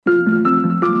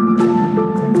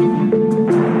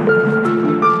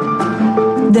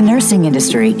nursing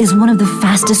industry is one of the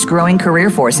fastest growing career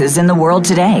forces in the world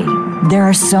today. There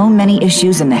are so many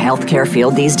issues in the healthcare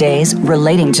field these days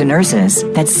relating to nurses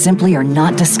that simply are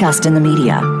not discussed in the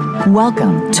media.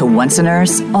 Welcome to Once a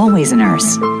Nurse, Always a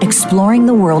Nurse, exploring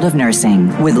the world of nursing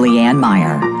with Leanne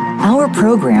Meyer. Our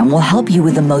program will help you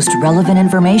with the most relevant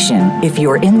information if you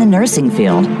are in the nursing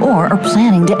field or are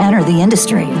planning to enter the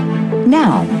industry.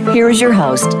 Now, here is your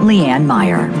host, Leanne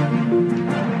Meyer.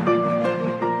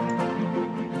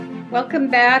 Welcome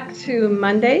back to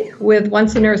Monday with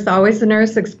Once a Nurse, Always a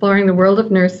Nurse, exploring the world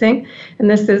of nursing. And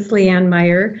this is Leanne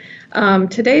Meyer.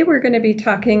 Today we're going to be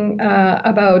talking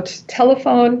about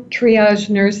telephone triage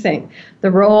nursing,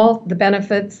 the role, the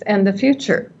benefits, and the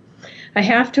future. I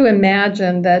have to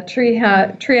imagine that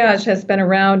triage has been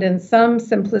around in some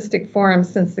simplistic form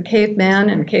since the caveman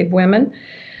and cavewomen.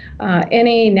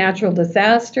 Any natural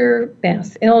disaster,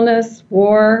 mass illness,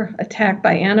 war, attack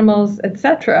by animals,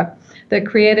 etc., that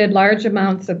created large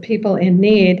amounts of people in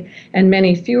need and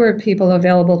many fewer people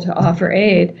available to offer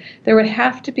aid, there would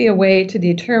have to be a way to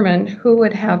determine who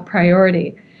would have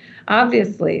priority.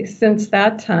 Obviously, since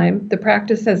that time, the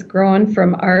practice has grown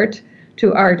from art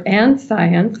to art and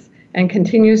science and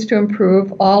continues to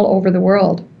improve all over the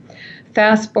world.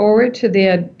 Fast forward to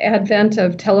the advent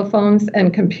of telephones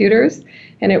and computers,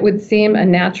 and it would seem a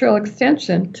natural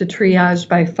extension to triage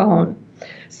by phone.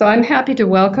 So I'm happy to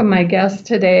welcome my guest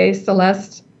today,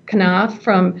 Celeste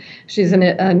Knoff. She's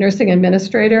a nursing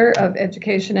administrator of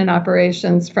education and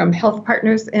operations from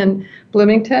HealthPartners in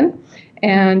Bloomington,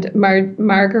 and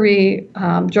Margaree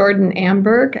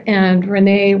Jordan-Amberg and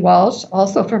Renee Walsh,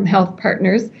 also from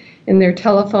HealthPartners, in their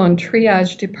telephone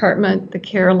triage department, the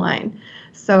Care Line.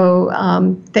 So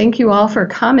thank you all for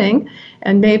coming.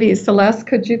 And maybe, Celeste,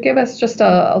 could you give us just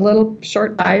a little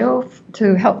short bio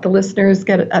to help the listeners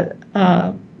get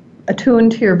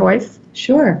attuned to your voice?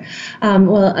 Sure.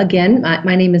 Well, again,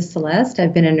 my name is Celeste.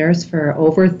 I've been a nurse for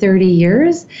over 30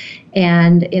 years.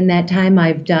 And in that time,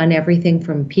 I've done everything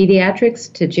from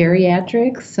pediatrics to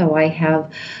geriatrics. So I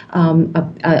have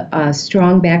a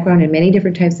strong background in many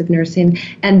different types of nursing.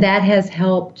 And that has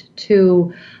helped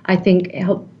to, I think,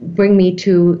 help bring me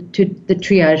to the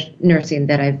triage nursing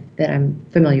that I'm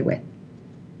familiar with.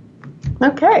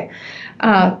 Okay.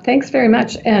 Thanks very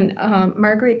much. And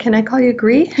Margaree, can I call you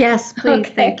Gree? Yes, please.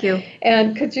 Okay. Thank you.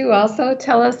 And could you also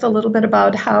tell us a little bit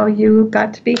about how you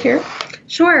got to be here?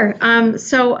 Sure.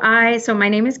 So my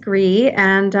name is Gree,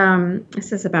 and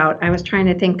this is about, I was trying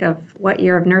to think of what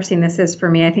year of nursing this is for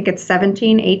me. I think it's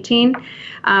 17, 18.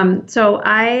 So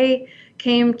I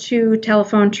came to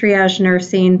telephone triage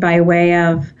nursing by way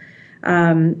of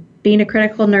being a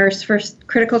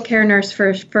critical care nurse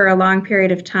for a long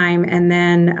period of time, and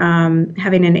then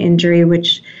having an injury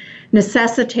which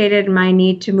necessitated my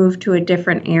need to move to a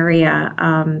different area.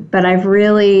 But I've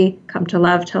really come to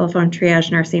love telephone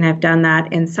triage nursing. I've done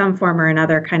that in some form or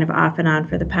another, kind of off and on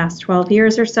for the past 12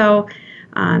 years or so,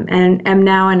 and am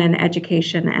now in an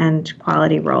education and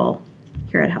quality role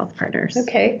here at HealthPartners.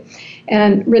 Okay.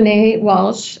 And Renee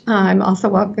Walsh, I'm also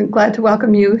glad to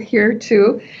welcome you here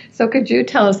too. So could you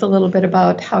tell us a little bit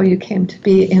about how you came to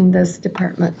be in this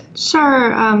department?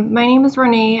 Sure. My name is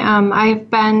Renee. I've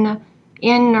been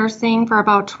in nursing for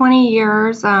about 20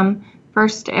 years,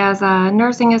 first as a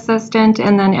nursing assistant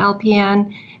and then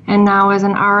LPN, and now as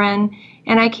an RN.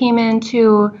 And I came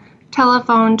into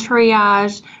telephone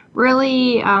triage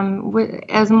really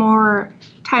as more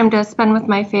time to spend with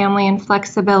my family and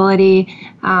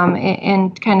flexibility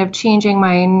and kind of changing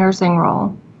my nursing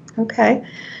role. Okay.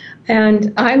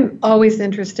 And I'm always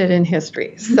interested in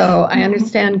history. So I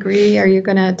understand, Gree, are you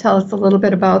going to tell us a little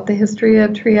bit about the history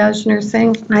of triage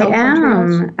nursing? I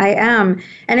am.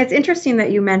 And it's interesting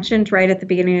that you mentioned right at the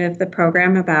beginning of the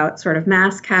program about sort of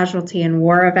mass casualty and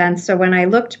war events. So when I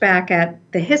looked back at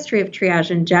the history of triage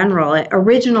in general,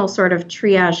 original sort of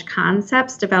triage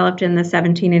concepts developed in the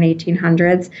 17 and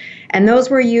 1800s, and those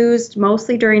were used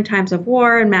mostly during times of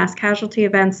war and mass casualty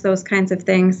events, those kinds of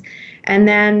things. And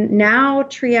then now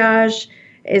triage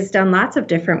is done lots of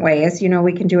different ways. You know,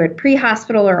 we can do it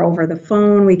pre-hospital or over the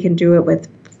phone. We can do it with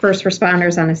first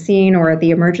responders on a scene or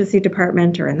the emergency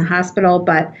department or in the hospital.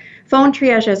 But phone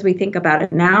triage, as we think about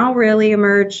it now, really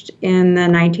emerged in the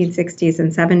 1960s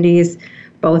and 70s,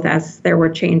 both as there were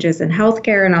changes in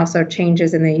healthcare and also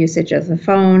changes in the usage of the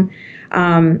phone.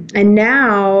 And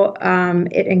now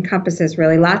it encompasses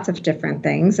really lots of different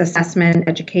things: assessment,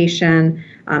 education,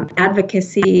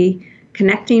 advocacy,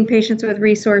 connecting patients with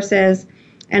resources.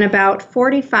 And about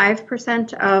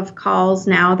 45% of calls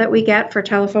now that we get for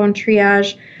telephone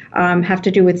triage have to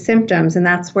do with symptoms. And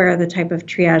that's where the type of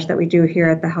triage that we do here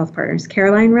at the HealthPartners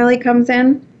Care Line really comes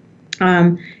in.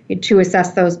 to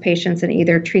assess those patients and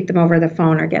either treat them over the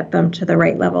phone or get them to the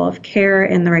right level of care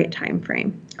in the right time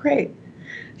frame. Great.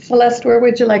 Celeste, where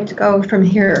would you like to go from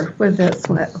here with this?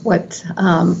 What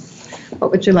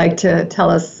would you like to tell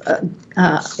us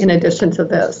in addition to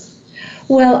this?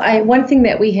 Well, one thing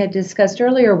that we had discussed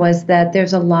earlier was that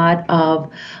there's a lot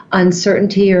of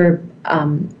uncertainty or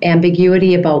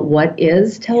ambiguity about what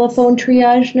is telephone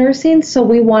triage nursing. So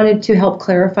we wanted to help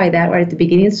clarify that right at the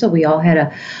beginning, so we all had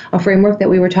a framework that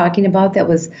we were talking about that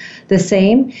was the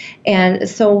same. And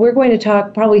so we're going to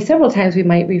talk probably several times. We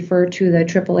might refer to the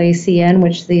AAACN,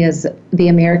 which is the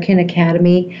American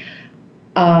Academy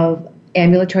of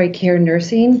Ambulatory Care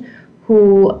Nursing,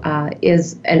 who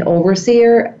is an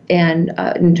overseer and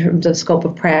in terms of scope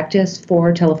of practice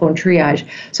for telephone triage.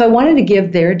 So I wanted to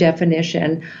give their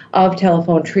definition of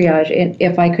telephone triage, and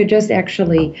if I could just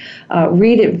actually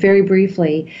read it very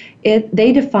briefly.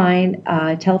 They define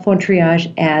telephone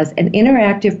triage as an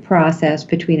interactive process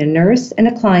between a nurse and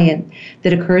a client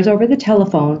that occurs over the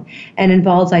telephone and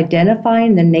involves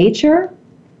identifying the nature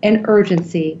and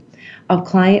urgency of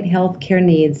client health care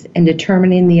needs and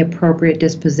determining the appropriate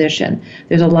disposition.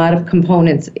 There's a lot of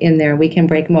components in there. We can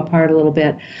break them apart a little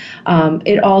bit.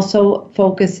 It also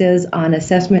focuses on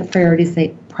assessment,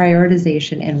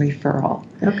 prioritization, and referral.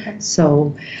 Okay.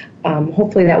 So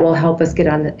hopefully that will help us get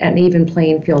on an even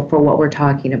playing field for what we're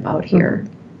talking about here.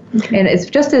 Okay. And it's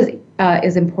just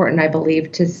as important, I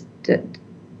believe, to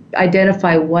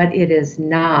identify what it is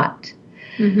not.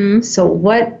 Mm-hmm. So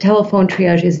what telephone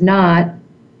triage is not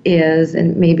is,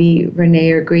 and maybe Renee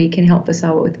or Gree can help us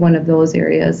out with one of those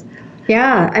areas.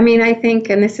 Yeah, I mean, I think,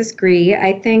 and this is Gree,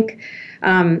 I think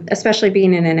especially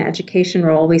being in an education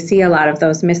role, we see a lot of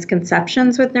those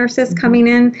misconceptions with nurses coming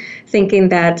in, thinking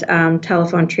that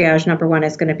telephone triage, number one,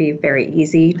 is going to be very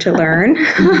easy to learn,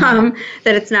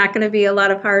 that it's not going to be a lot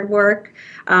of hard work.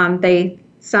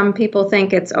 Some people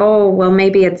think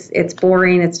maybe it's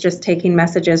boring, it's just taking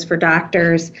messages for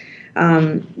doctors.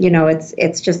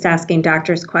 It's just asking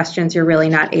doctors questions. You're really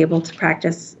not able to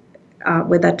practice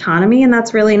with autonomy, and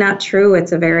that's really not true.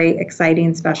 It's a very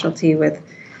exciting specialty with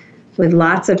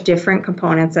lots of different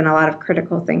components and a lot of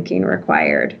critical thinking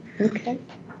required. Okay.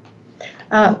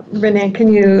 Renee,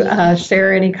 can you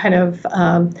share any kind of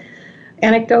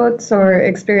anecdotes or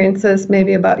experiences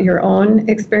maybe about your own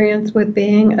experience with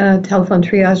being a telephone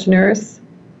triage nurse?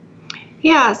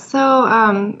 Yeah,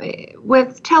 so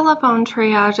with telephone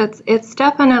triage, it's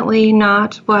definitely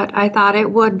not what I thought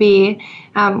it would be.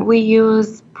 We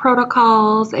use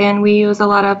protocols and we use a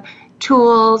lot of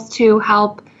tools to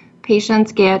help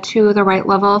patients get to the right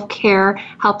level of care,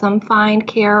 help them find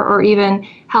care, or even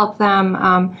help them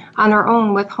on their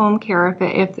own with home care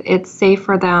if it's safe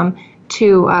for them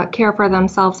to care for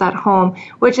themselves at home,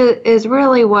 which is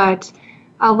really what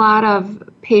a lot of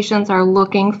patients are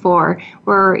looking for.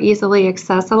 We're easily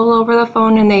accessible over the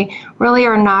phone, and they really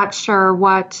are not sure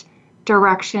what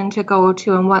direction to go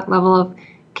to and what level of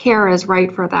care is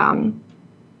right for them.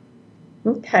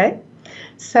 Okay.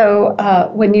 So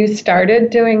when you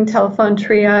started doing telephone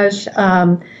triage,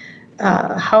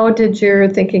 how did your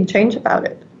thinking change about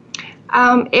it?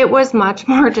 It was much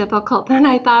more difficult than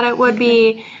I thought it would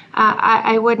be.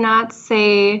 I would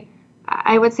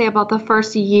say about the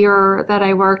first year that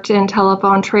I worked in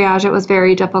telephone triage, it was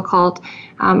very difficult,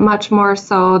 much more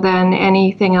so than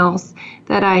anything else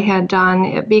that I had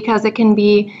done, because it can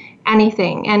be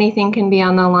anything. Anything can be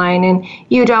on the line, and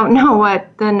you don't know what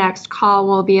the next call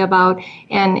will be about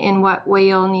and in what way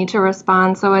you'll need to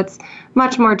respond. So it's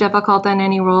much more difficult than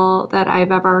any role that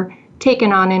I've ever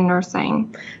taken on in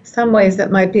nursing. Some ways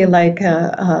it might be like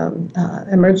a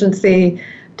emergency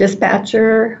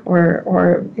dispatcher,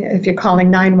 or if you're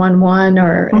calling 911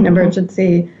 or an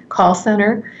emergency call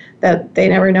center, that they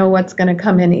never know what's going to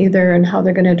come in either and how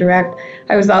they're going to direct.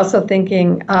 I was also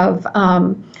thinking of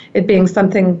it being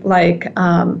something like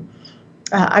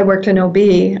I worked in OB,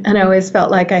 and I always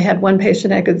felt like I had one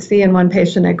patient I could see and one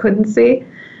patient I couldn't see.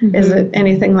 Mm-hmm. Is it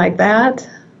anything like that?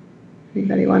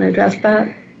 Anybody want to address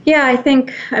that? Yeah, I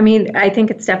think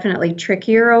it's definitely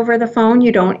trickier over the phone.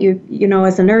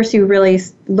 As a nurse, you really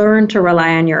learn to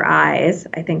rely on your eyes.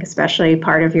 I think especially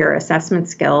part of your assessment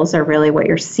skills are really what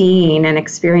you're seeing and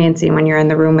experiencing when you're in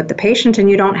the room with the patient, and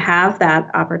you don't have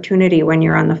that opportunity when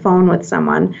you're on the phone with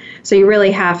someone. So you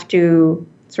really have to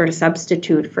sort of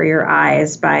substitute for your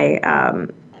eyes by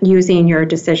using your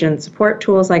decision support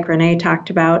tools like Renee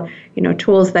talked about,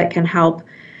 tools that can help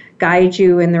guide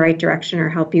you in the right direction or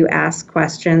help you ask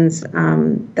questions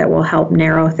that will help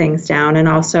narrow things down. And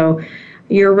also,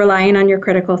 you're relying on your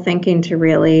critical thinking to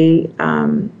really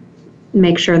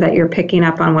make sure that you're picking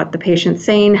up on what the patient's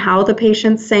saying, how the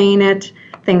patient's saying it,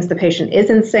 thinks the patient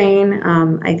isn't sane.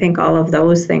 I think all of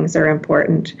those things are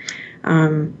important.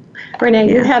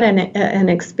 Renee, you had an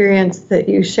experience that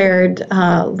you shared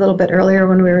a little bit earlier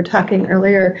when we were talking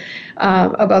earlier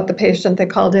about the patient that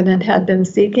called in and had been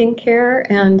seeking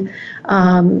care and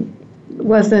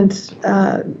wasn't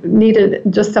needed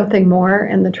just something more,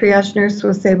 and the triage nurse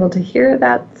was able to hear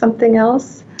that something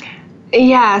else.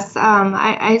 Yes,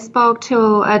 I spoke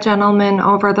to a gentleman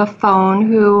over the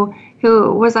phone who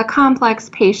was a complex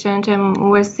patient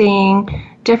and was seeing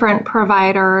different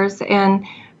providers, and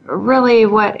really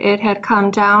what it had come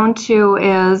down to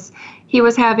is he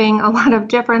was having a lot of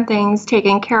different things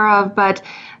taken care of, but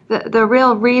the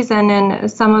real reason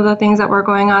and some of the things that were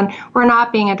going on were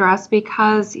not being addressed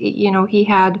because, he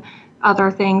had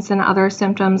other things and other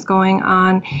symptoms going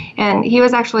on, and he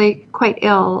was actually quite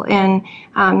ill and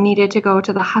needed to go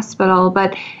to the hospital.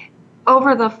 But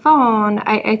over the phone,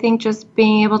 I think just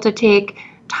being able to take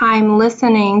time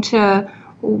listening to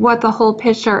what the whole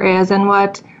picture is and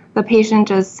what the patient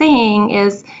is saying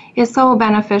is so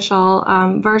beneficial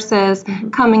versus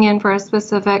coming in for a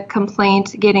specific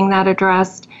complaint, getting that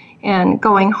addressed, and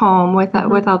going home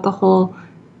without the whole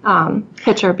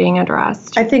picture being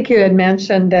addressed. I think you had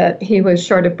mentioned that he was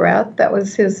short of breath. That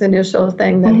was his initial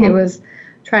thing that he was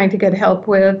trying to get help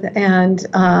with. And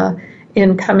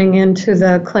in coming into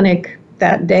the clinic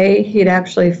that day, he'd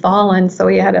actually fallen. So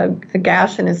he had a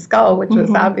gash in his skull, which was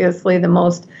obviously the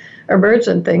most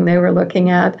emergent thing they were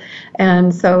looking at.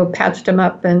 And so patched him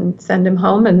up and sent him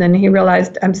home. And then he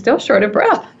realized, I'm still short of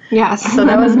breath. Yes. So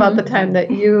that was about the time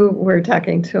that you were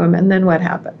talking to him. And then what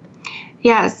happened?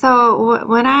 Yeah, so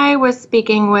when I was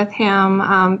speaking with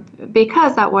him,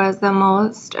 because that was the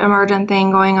most emergent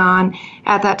thing going on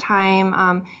at that time,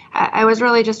 I was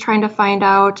really just trying to find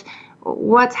out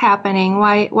what's happening.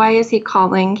 Why is he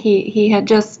calling? He had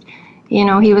just,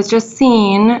 he was just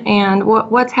seen, and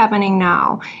what's happening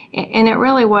now? And it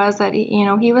really was that,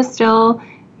 he was still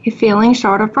feeling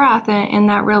short of breath, and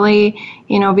that really,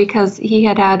 because he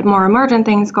had more emergent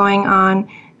things going on,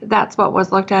 that's what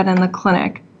was looked at in the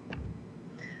clinic.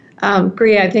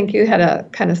 Bree, I think you had a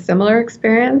kind of similar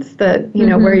experience that,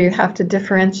 where you have to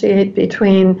differentiate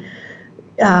between,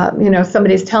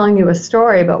 somebody's telling you a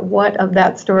story, but what of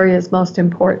that story is most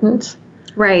important?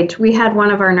 Right. We had one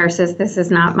of our nurses, this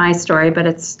is not my story, but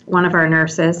it's one of our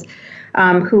nurses,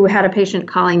 who had a patient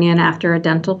calling in after a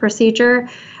dental procedure,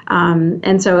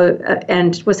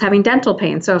 and was having dental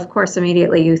pain. So of course,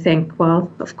 immediately you think,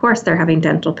 well, of course they're having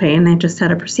dental pain. They just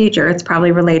had a procedure. It's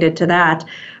probably related to that.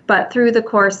 But through the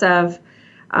course of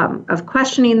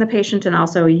questioning the patient and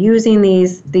also using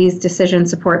these decision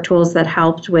support tools that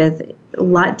helped with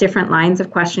different lines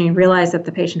of questioning, realized that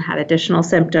the patient had additional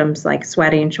symptoms like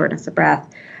sweating, shortness of breath,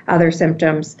 other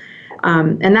symptoms.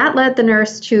 And that led the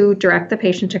nurse to direct the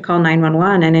patient to call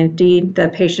 911. And indeed, the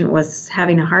patient was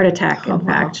having a heart attack, in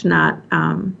fact, not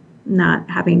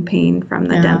having pain from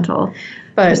the dental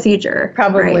procedure.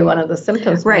 Probably one of the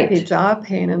symptoms might be jaw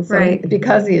pain. And so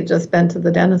because he had just been to the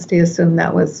dentist, he assumed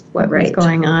that was what was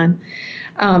going on.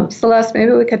 Celeste,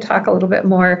 maybe we could talk a little bit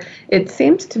more. It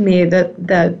seems to me that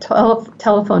the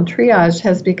telephone triage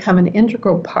has become an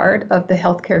integral part of the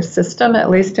healthcare system, at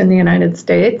least in the United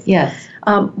States. Yes.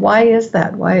 Why is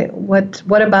that?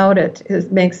 What about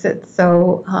it makes it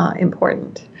so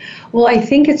important? Well, I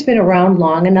think it's been around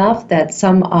long enough that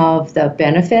some of the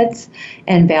benefits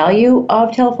and value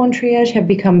of telephone triage have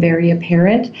become very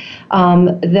apparent.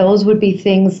 Those would be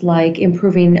things like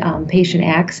improving patient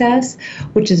access,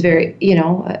 which is very,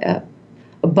 a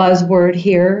buzzword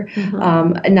here,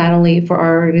 not only for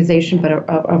our organization, but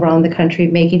around the country,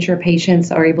 making sure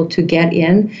patients are able to get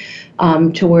in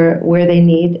to where they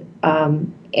need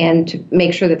and to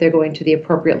make sure that they're going to the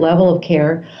appropriate level of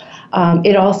care.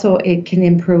 It can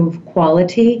improve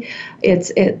quality.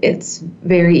 It's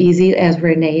very easy, as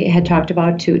Renee had talked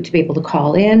about, to be able to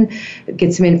call in,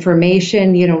 get some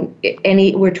information.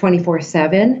 We're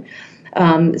 24/7.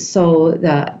 So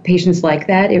the patients like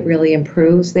that, it really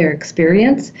improves their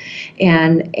experience,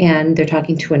 and they're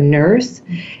talking to a nurse.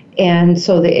 And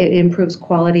so it improves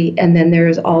quality. And then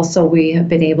there's also, we have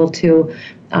been able to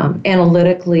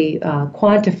analytically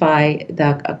quantify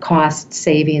the cost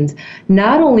savings,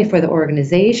 not only for the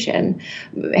organization,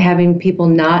 having people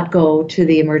not go to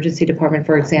the emergency department,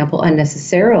 for example,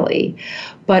 unnecessarily,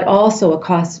 but also a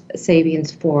cost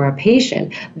savings for a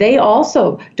patient. They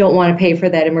also don't want to pay for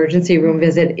that emergency room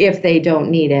visit if they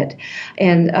don't need it.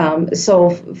 And so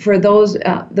for those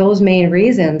main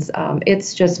reasons,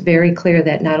 it's just very clear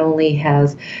that not only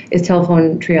is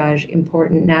telephone triage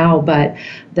important now, but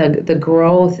the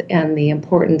growth and the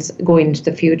importance going into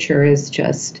the future is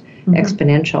just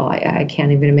exponential. I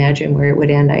can't even imagine where it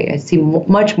would end. I see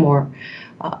much more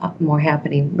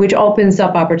happening, which opens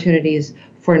up opportunities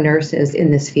for nurses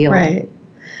in this field. Right.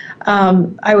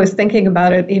 I was thinking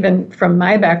about it even from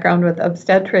my background with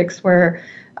obstetrics, where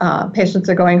patients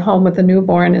are going home with a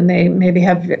newborn and they maybe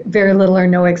have very little or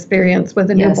no experience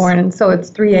with a newborn, and so it's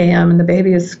 3 a.m. and the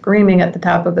baby is screaming at the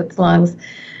top of its lungs,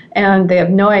 and they have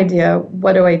no idea,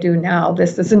 what do I do now?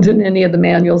 This isn't in any of the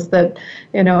manuals that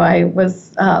I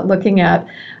was looking at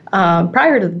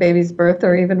prior to the baby's birth,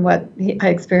 or even what I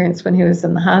experienced when he was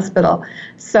in the hospital.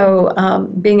 So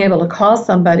being able to call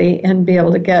somebody and be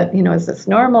able to get, is this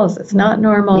normal? Is this not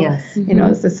normal? Yes.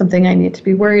 Is this something I need to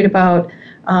be worried about?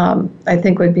 I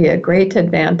think would be a great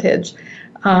advantage.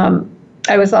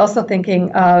 I was also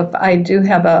thinking of, I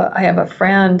have a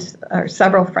friend, or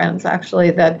several friends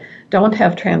actually, that don't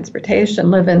have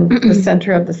transportation, live in the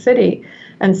center of the city.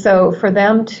 And so for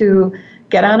them to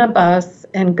get on a bus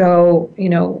and go,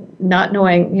 not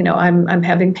knowing, I'm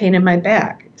having pain in my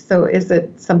back. So is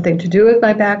it something to do with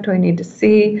my back? Do I need to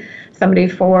see somebody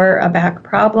for a back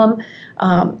problem?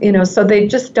 So they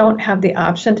just don't have the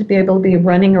option to be able to be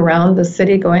running around the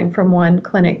city going from one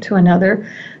clinic to another.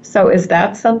 So is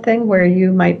that something where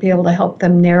you might be able to help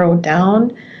them narrow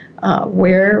down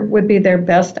where would be their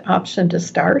best option to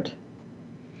start?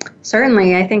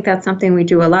 Certainly, I think that's something we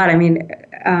do a lot. I mean,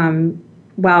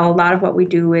 while a lot of what we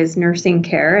do is nursing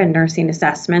care and nursing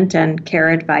assessment and care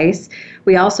advice,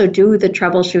 we also do the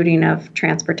troubleshooting of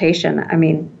transportation. I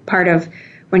mean, part of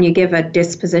when you give a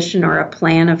disposition or a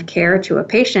plan of care to a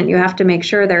patient, you have to make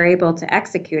sure they're able to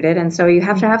execute it. And so you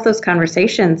have to have those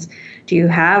conversations. Do you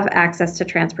have access to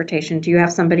transportation? Do you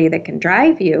have somebody that can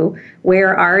drive you?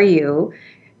 Where are you?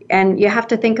 And you have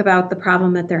to think about the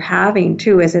problem that they're having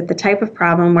too. Is it the type of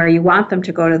problem where you want them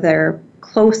to go to their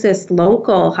closest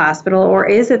local hospital, or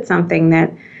is it something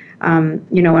that,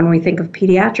 when we think of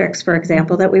pediatrics, for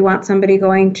example, that we want somebody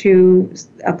going to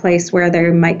a place where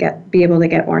they might be able to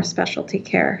get more specialty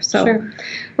care? So sure.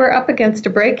 We're up against a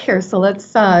break here, so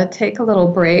let's take a little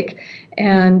break,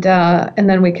 and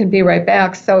then we can be right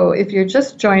back. So if you're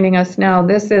just joining us now,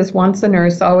 this is Once a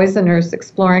Nurse, Always a Nurse,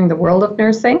 exploring the world of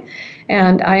nursing,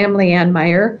 and I am Leanne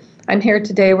Meyer. I'm here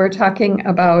today. We're talking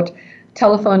about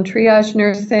telephone triage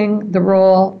nursing, the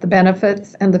role, the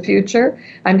benefits, and the future.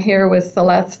 I'm here with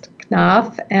Celeste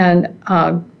Knoff and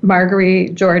Margaree,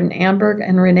 Jordan-Amberg,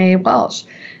 and Renee, Walsh.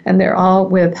 And they're all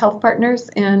with HealthPartners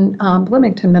in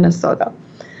Bloomington, Minnesota.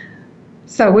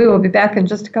 So we will be back in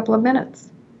just a couple of minutes.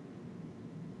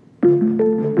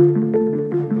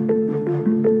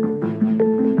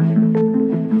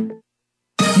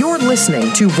 You're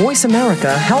listening to Voice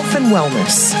America Health and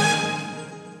Wellness.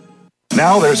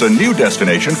 Now there's a new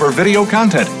destination for video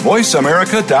content,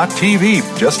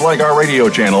 voiceamerica.tv. Just like our radio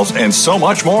channels and so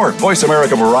much more. Voice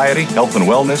America Variety, Health and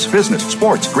Wellness, Business,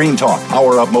 Sports, Green Talk,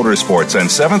 Power Up Motorsports,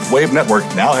 and Seventh Wave Network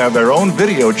now have their own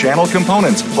video channel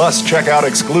components. Plus, check out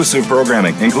exclusive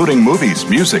programming, including movies,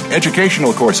 music,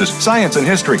 educational courses, science and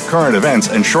history, current events,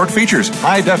 and short features.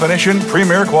 High-definition,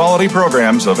 premier quality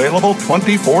programs available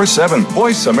 24/7.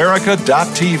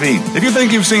 voiceamerica.tv. If you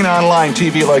think you've seen online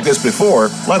TV like this before,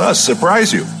 let us surprise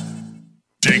you.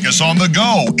 Take us on the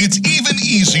go. It's even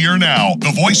easier now. The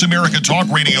Voice America Talk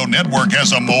Radio Network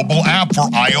has a mobile app for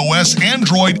iOS,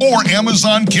 Android, or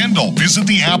Amazon Kindle. Visit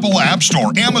the Apple App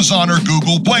Store, Amazon, or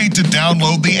Google Play to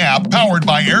download the app powered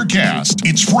by Aircast.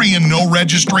 It's free and no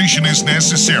registration is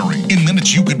necessary. In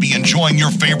minutes, you could be enjoying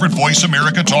your favorite Voice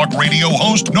America Talk Radio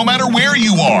host no matter where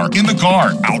you are, in the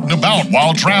car, out and about,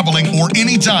 while traveling, or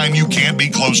anytime you can't be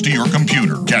close to your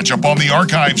computer. Catch up on the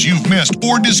archives you've missed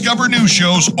or discover new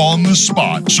shows on the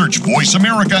spot. Search Voice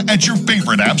America at your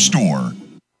favorite app store.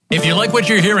 If you like what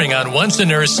you're hearing on Once a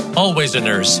Nurse, Always a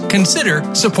Nurse, consider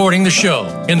supporting the show.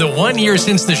 In the 1 year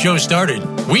since the show started,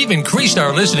 we've increased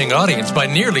our listening audience by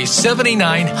nearly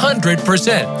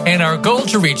 7,900%, and our goal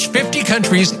to reach 50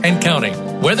 countries and counting.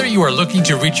 Whether you are looking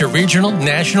to reach a regional,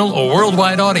 national, or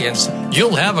worldwide audience,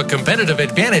 you'll have a competitive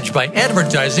advantage by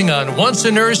advertising on Once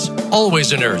a Nurse,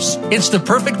 Always a Nurse. It's the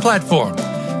perfect platform.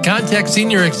 Contact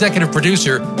Senior Executive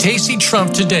Producer Tacey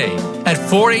Trump today at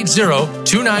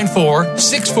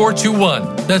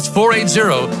 480-294-6421. That's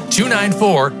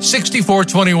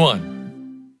 480-294-6421.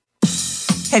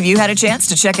 Have you had a chance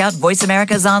to check out Voice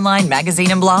America's online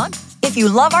magazine and blog? If you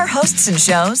love our hosts and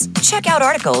shows, check out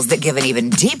articles that give an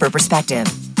even deeper perspective,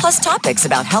 plus topics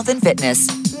about health and fitness,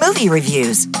 movie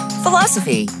reviews,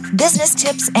 philosophy, business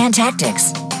tips and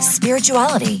tactics,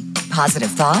 spirituality, positive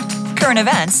thought, current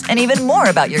events, and even more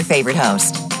about your favorite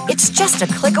host. It's just a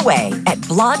click away at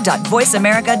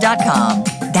blog.voiceamerica.com.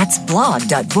 That's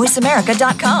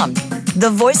blog.voiceamerica.com. the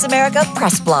Voice America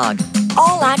Press Blog.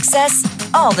 All access,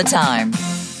 all the time.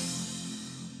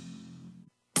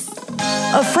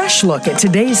 A fresh look at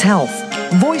today's health.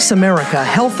 Voice America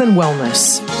Health and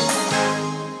Wellness.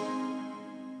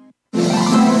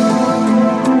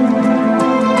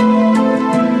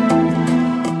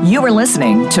 You are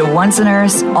listening to Once a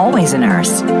Nurse, Always a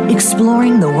Nurse,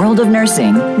 exploring the world of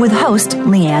nursing with host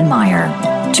Leanne Meyer.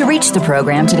 To reach the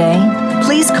program today,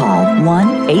 please call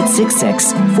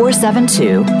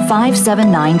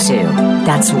 1-866-472-5792.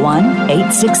 That's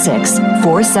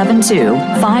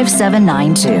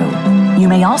 1-866-472-5792. You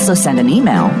may also send an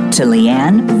email to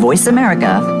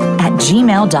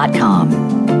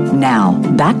leannevoiceamerica@gmail.com. Now,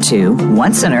 back to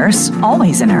Once a Nurse,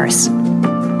 Always a Nurse.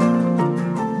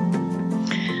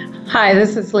 Hi,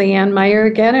 this is Leanne Meyer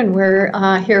again, and we're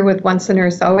here with Once a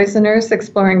Nurse, Always a Nurse,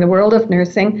 exploring the world of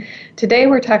nursing. Today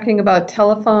we're talking about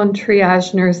telephone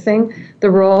triage nursing, the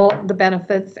role, the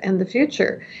benefits, and the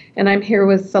future. And I'm here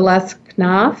with Celeste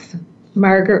Knoff,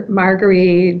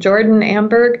 Margaree,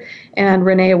 Jordan-Amberg, and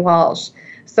Renee Walsh.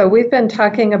 So we've been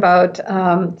talking about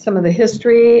some of the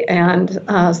history and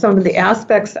some of the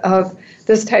aspects of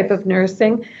this type of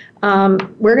nursing.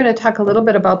 We're going to talk a little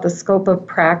bit about the scope of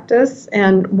practice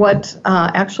and what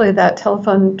actually that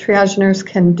telephone triage nurse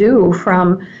can do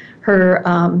from her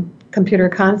computer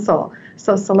console.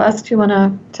 So Celeste, you want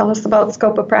to tell us about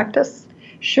scope of practice?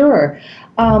 Sure.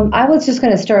 I was just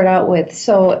going to start out with,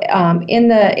 in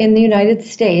the United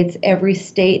States, every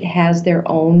state has their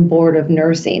own board of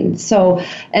nursing.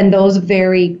 And those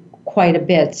vary quite a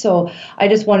bit. So I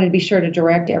just wanted to be sure to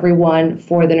direct everyone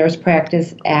for the Nurse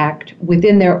Practice Act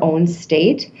within their own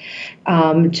state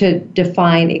to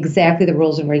define exactly the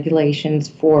rules and regulations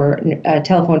for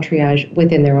telephone triage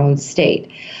within their own state.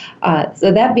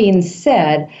 So that being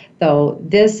said, though,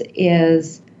 this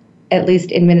is, at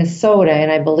least in Minnesota, and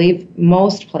I believe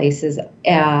most places,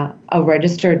 a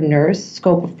registered nurse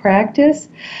scope of practice.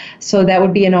 So that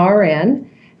would be an RN.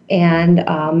 And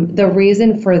the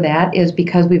reason for that is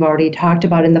because we've already talked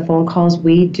about in the phone calls,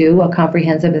 we do a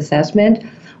comprehensive assessment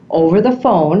over the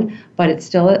phone, but it's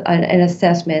still an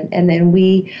assessment. And then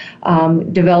we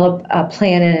develop a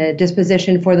plan and a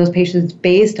disposition for those patients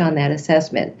based on that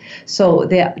assessment. So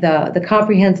the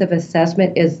comprehensive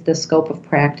assessment is the scope of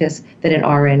practice that an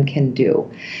RN can do.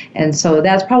 And so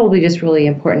that's probably just really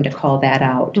important to call that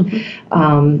out.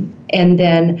 Mm-hmm. And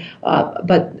then,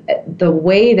 but the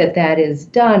way that is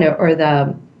done, or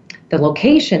the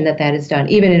location that is done,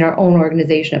 even in our own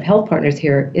organization of HealthPartners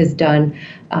here, is done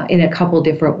in a couple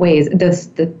different ways.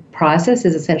 The process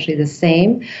is essentially the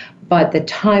same, but the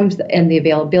times and the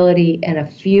availability and a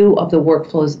few of the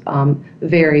workflows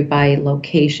vary by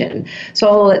location. So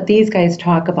I'll let these guys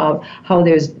talk about how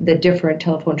there's the different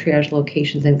telephone triage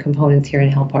locations and components here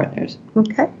in HealthPartners.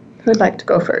 Okay. Who'd like to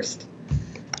go first?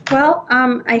 Well,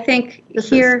 I think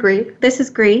this is Gree. This is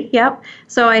Gree, yep.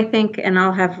 So I think, and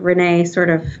I'll have Renee sort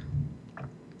of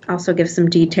also give some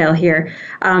detail here.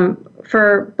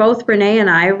 For both Renee and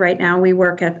I, right now we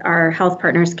work at our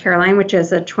HealthPartners Care Line, which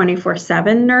is a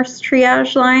 24/7 nurse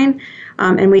triage line.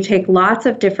 And we take lots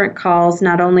of different calls,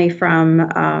 not only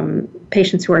from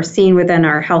patients who are seen within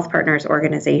our HealthPartners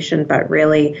organization, but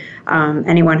really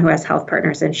anyone who has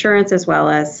HealthPartners insurance, as well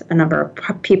as a number of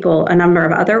people, a number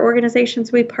of other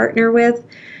organizations we partner with,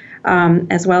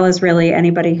 as well as really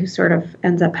anybody who sort of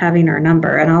ends up having our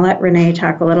number. And I'll let Renee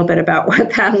talk a little bit about what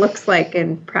that looks like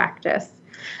in practice.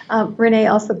 Renee,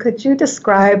 also, could you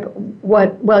describe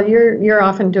you're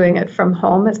often doing it from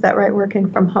home, is that right,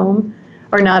 working from home,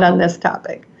 or not on this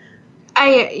topic?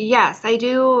 Yes, I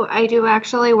do. I do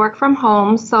actually work from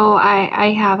home. So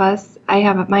I have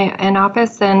an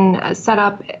office and set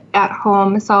up at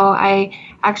home. So I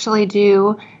actually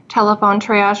do telephone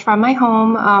triage from my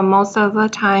home most of the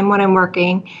time when I'm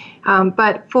working.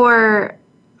 But for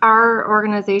our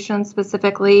organization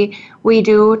specifically, we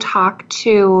do talk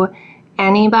to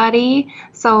anybody.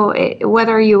 So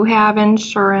whether you have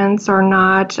insurance or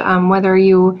not, whether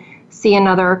you see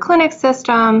another clinic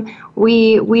system,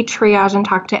 we triage and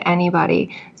talk to anybody.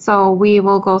 So we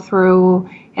will go through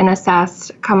and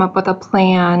assess, come up with a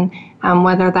plan,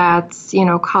 whether that's,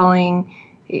 calling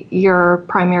your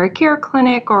primary care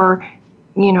clinic or,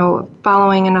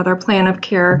 following another plan of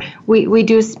care. We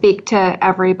do speak to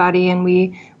everybody, and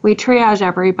we triage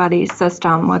everybody's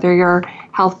system, whether you're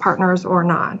HealthPartners or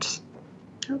not.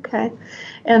 Okay.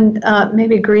 And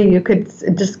maybe, Gree, you could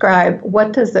describe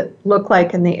what does it look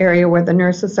like in the area where the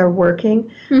nurses are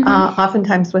working. Mm-hmm.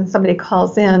 Oftentimes when somebody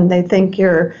calls in, they think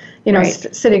you're, right,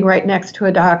 sitting right next to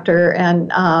a doctor,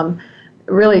 and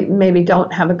really maybe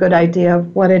don't have a good idea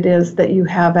of what it is that you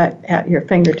have at your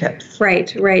fingertips. Right.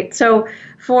 So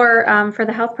for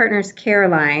the HealthPartners Care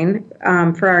Line,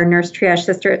 for our nurse triage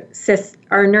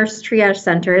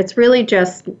center, it's really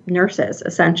just nurses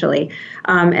essentially.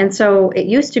 And so it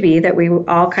used to be that we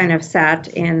all kind of sat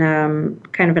in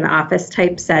kind of an office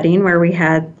type setting where we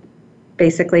had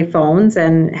basically phones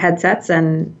and headsets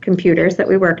and computers that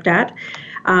we worked at.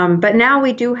 But now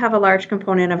we do have a large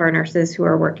component of our nurses who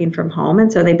are working from home,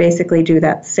 and so they basically do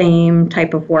that same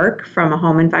type of work from a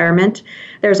home environment.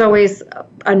 There's always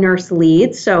a nurse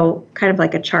lead, so kind of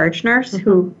like a charge nurse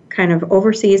who kind of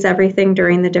oversees everything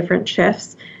during the different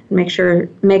shifts and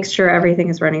makes sure everything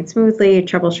is running smoothly,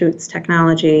 troubleshoots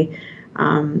technology,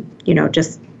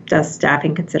 just does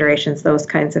staffing considerations, those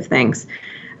kinds of things.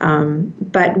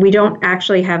 But we don't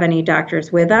actually have any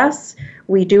doctors with us.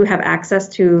 We do have access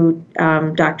to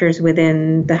doctors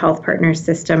within the HealthPartners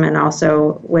system and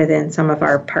also within some of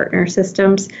our partner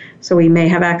systems. So we may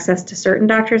have access to certain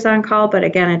doctors on call, but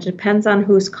again, it depends on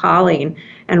who's calling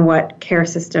and what care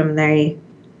system they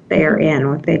are in,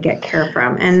 what they get care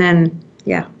from. And then,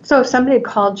 yeah. So if somebody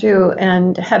called you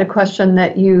and had a question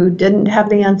that you didn't have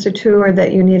the answer to or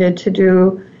that you needed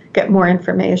to get more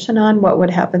information on, what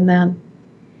would happen then?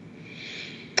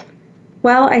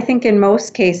 Well, I think in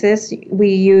most cases,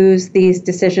 we use these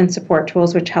decision support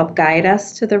tools which help guide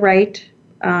us to the right,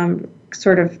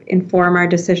 sort of inform our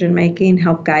decision making,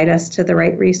 help guide us to the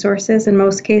right resources in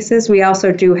most cases. We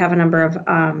also do have a number of,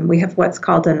 we have what's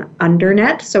called an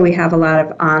undernet, so we have a lot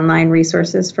of online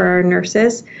resources for our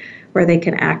nurses where they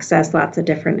can access lots of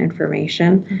different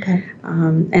information. Okay.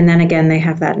 And then again, they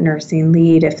have that nursing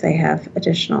lead if they have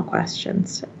additional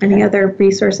questions. Any other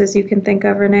resources you can think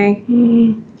of,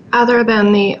 Renee? Other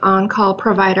than the on-call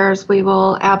providers, we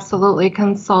will absolutely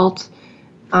consult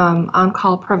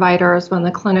on-call providers when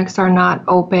the clinics are not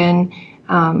open.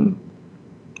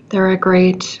 They're a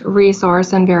great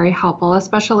resource and very helpful,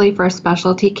 especially for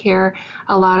specialty care.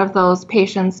 A lot of those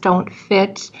patients don't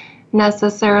fit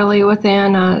necessarily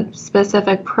within a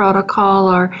specific protocol,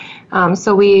 or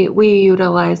so we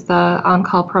utilize the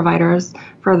on-call providers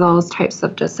for those types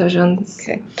of decisions.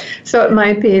 Okay, so it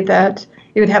might be that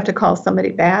you would have to call somebody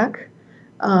back,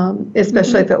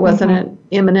 especially if it wasn't an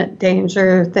imminent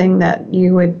danger thing that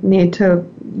you would need to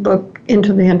look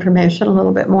into the information a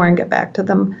little bit more and get back to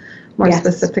them more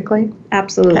specifically.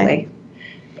 Absolutely. Okay.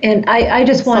 And I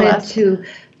just wanted Celeste.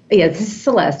 this is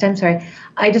Celeste, I'm sorry.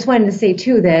 I just wanted to say,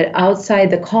 too, that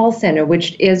outside the call center,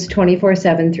 which is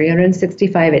 24/7,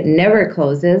 365, it never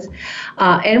closes,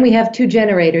 and we have 2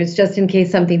 generators just in case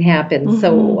something happens.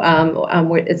 So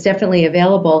it's definitely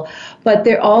available. But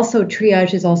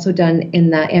triage is also done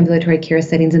in the ambulatory care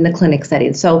settings, in the clinic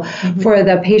settings. So for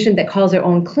the patient that calls their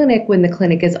own clinic, when the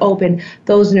clinic is open,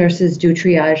 those nurses do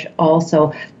triage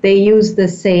also. They use the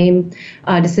same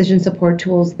decision support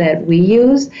tools that we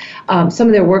use. Some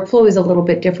of their workflow is a little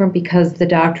bit different because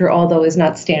the doctor, although is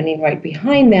not standing right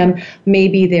behind them,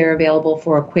 maybe they're available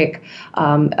for a quick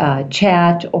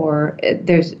chat, or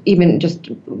there's even just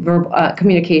verbal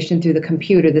communication through the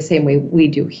computer the same way we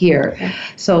do here. Okay.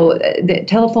 So the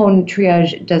telephone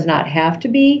triage does not have to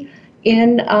be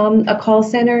in a call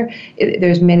center.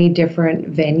 There's many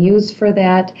different venues for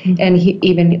that, and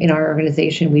even in our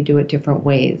organization, we do it different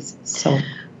ways. So.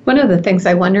 One of the things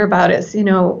I wonder about is,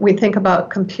 we think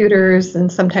about computers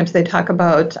and sometimes they talk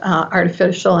about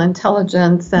artificial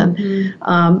intelligence and,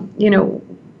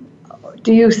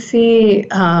 do you see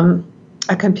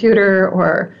a computer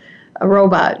or a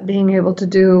robot being able to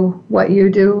do what you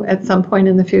do at some point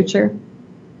in the future?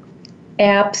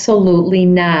 Absolutely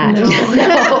not. No.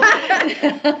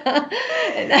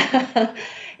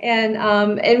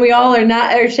 And we all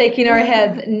are shaking our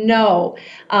heads. No.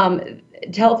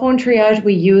 Telephone triage,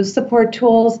 we use support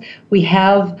tools. We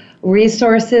have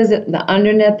resources, the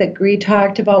undernet that Gree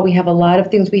talked about. We have a lot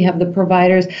of things. We have the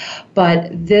providers, but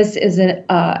this is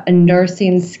a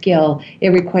nursing skill. It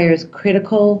requires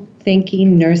critical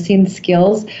thinking, nursing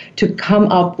skills to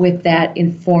come up with that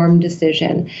informed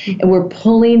decision. And we're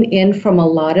pulling in from a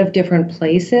lot of different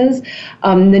places,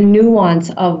 the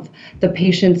nuance of the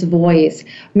patient's voice,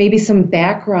 maybe some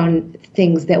background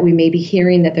things that we may be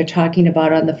hearing that they're talking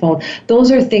about on the phone.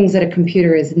 Those are things that a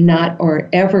computer is not or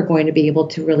ever going to be able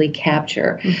to really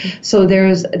capture. So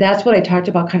that's what I talked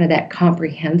about, kind of that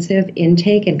comprehensive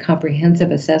intake and comprehensive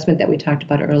assessment that we talked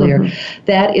about earlier.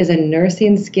 That is a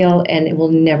nursing skill, and it will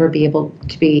never be able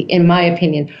to be, in my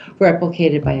opinion,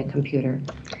 replicated by a computer.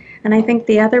 And I think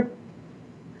the other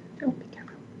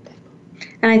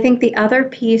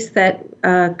piece that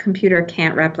a computer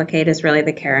can't replicate is really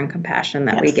the care and compassion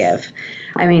that we give.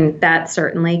 I mean, that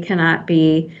certainly cannot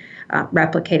be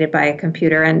replicated by a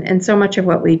computer. And so much of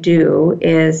what we do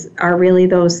are really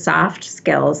those soft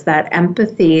skills, that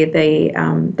empathy,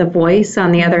 the voice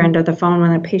on the other end of the phone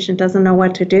when a patient doesn't know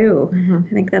what to do.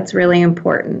 I think that's really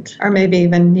important. Or maybe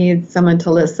even need someone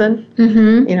to listen,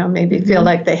 maybe feel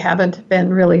like they haven't been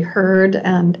really heard,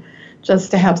 and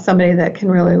just to have somebody that can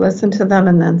really listen to them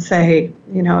and then say,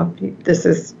 this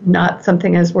is not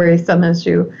something as worrisome as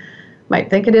you might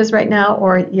think it is right now,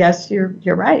 or yes,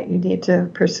 you're right, you need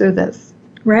to pursue this.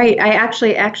 Right. I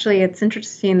actually, it's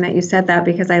interesting that you said that,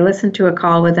 because I listened to a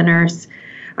call with a nurse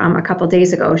a couple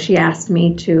days ago. She asked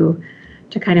me to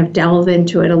kind of delve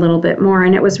into it a little bit more,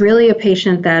 and it was really a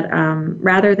patient that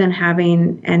rather than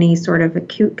having any sort of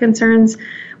acute concerns,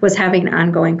 was having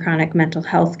ongoing chronic mental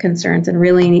health concerns, and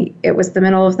really it was the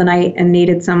middle of the night and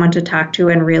needed someone to talk to,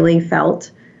 and really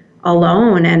felt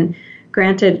alone. And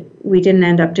granted, we didn't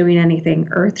end up doing anything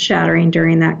earth-shattering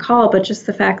during that call, but just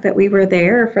the fact that we were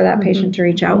there for that patient to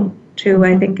reach out to,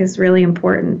 I think, is really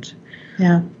important.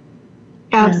 Yeah.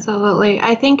 Absolutely.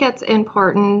 I think it's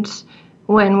important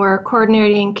when we're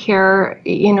coordinating care.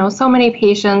 So many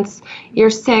patients, you're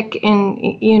sick,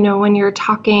 and, when you're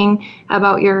talking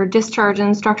about your discharge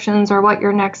instructions or what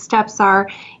your next steps are,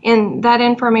 and that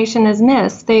information is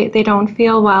missed. They don't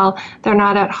feel well. They're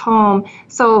not at home.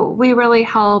 So we really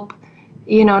help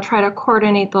try to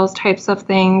coordinate those types of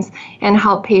things and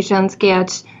help patients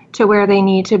get to where they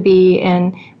need to be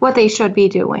and what they should be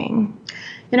doing.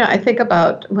 I think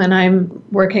about when I'm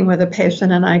working with a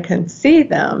patient and I can see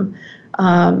them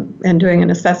and doing an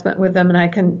assessment with them, and I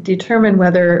can determine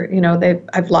whether,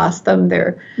 I've lost them,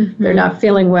 they're not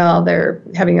feeling well, they're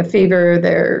having a fever,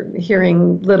 they're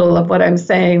hearing little of what I'm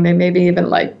saying, they may be even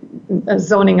like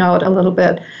zoning out a little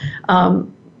bit.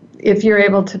 If you're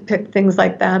able to pick things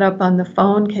like that up on the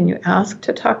phone, can you ask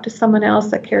to talk to someone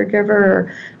else, a caregiver,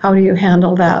 or how do you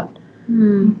handle that?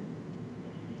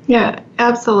 Yeah,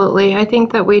 absolutely. I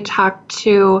think that we talk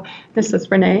to... This is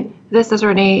Renee.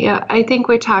 Yeah, I think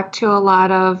we talk to a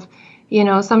lot of,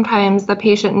 sometimes the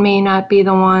patient may not be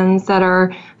the ones that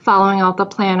are following out the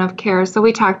plan of care. So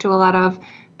we talk to a lot of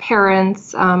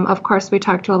parents. Of course, we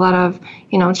talk to a lot of,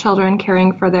 children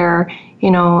caring for their,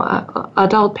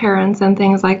 adult parents and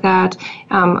things like that.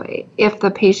 If the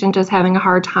patient is having a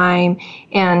hard time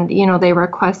and, they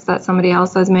request that somebody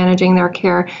else is managing their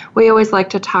care, we always like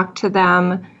to talk to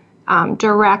them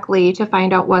directly to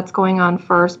find out what's going on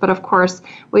first. But of course,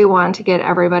 we want to get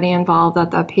everybody involved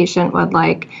that the patient would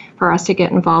like for us to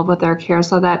get involved with their care,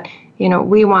 so that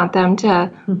we want them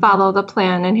to follow the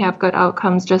plan and have good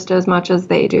outcomes just as much as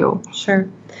they do. Sure.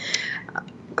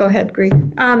 Go ahead, Gree.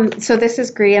 So this is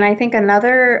Gree, and I think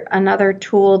another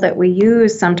tool that we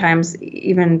use sometimes,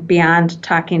 even beyond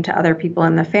talking to other people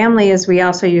in the family, is we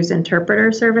also use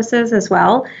interpreter services as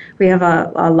well. We have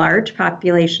a large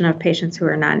population of patients who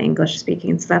are non-English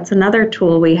speaking, so that's another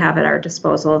tool we have at our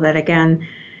disposal that, again,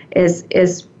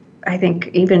 is I think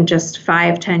even just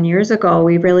 5-10 years ago,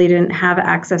 we really didn't have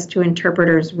access to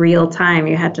interpreters real time.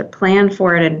 You had to plan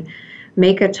for it and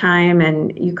make a time,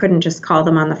 and you couldn't just call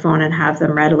them on the phone and have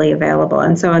them readily available.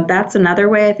 And so that's another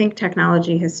way I think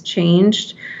technology has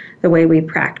changed the way we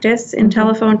practice in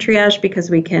telephone triage, because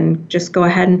we can just go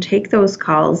ahead and take those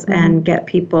calls and get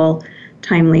people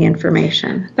timely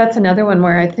information. That's another one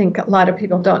where I think a lot of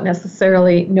people don't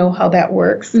necessarily know how that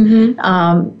works.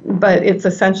 But it's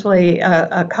essentially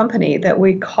a company that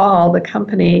we call, the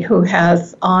company who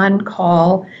has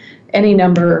on-call any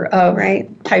number of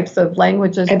types of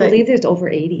languages. I believe there's over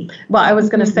 80. Well, I was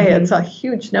going to say it's a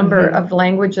huge number of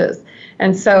languages.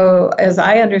 And so as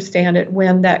I understand it,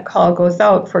 when that call goes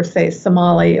out for, say,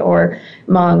 Somali or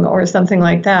Hmong or something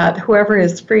like that, whoever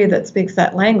is free that speaks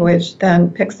that language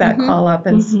then picks that call up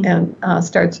and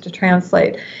starts to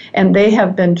translate. And they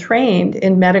have been trained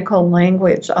in medical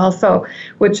language also,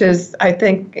 which is, I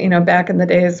think, back in the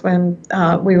days when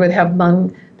we would have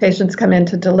Hmong patients come in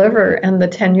to deliver, and the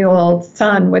 10-year-old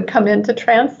son would come in to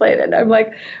translate it. I'm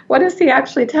like, what is he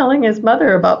actually telling his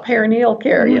mother about perineal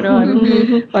care?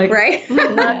 And like,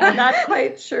 not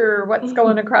quite sure what's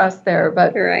going across there,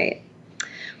 but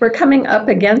we're coming up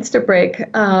against a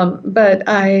break. But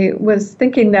I was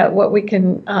thinking that what we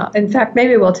can, in fact,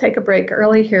 maybe we'll take a break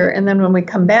early here, and then when we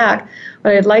come back,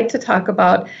 what I'd like to talk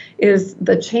about is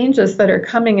the changes that are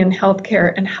coming in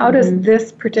healthcare, and how does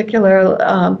this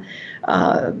particular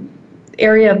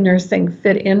area of nursing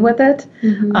fit in with it,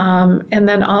 and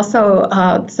then also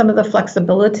some of the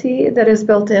flexibility that is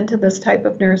built into this type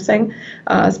of nursing,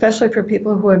 especially for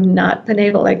people who have not been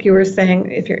able, like you were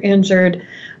saying, if you're injured,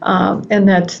 and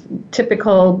that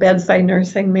typical bedside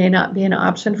nursing may not be an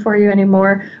option for you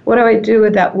anymore. What do I do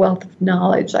with that wealth of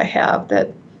knowledge I have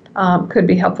that could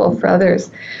be helpful for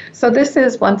others. So this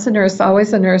is Once a Nurse,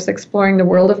 Always a Nurse, exploring the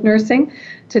world of nursing.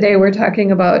 Today we're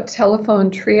talking about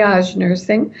telephone triage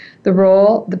nursing, the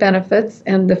role, the benefits,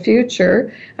 and the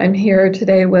future. I'm here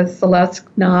today with Celeste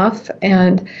Knoff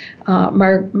and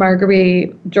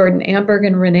Margaree, Jordan-Amberg,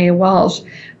 and Renee, Walsh.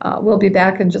 We'll be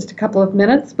back in just a couple of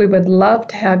minutes. We would love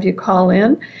to have you call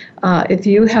in if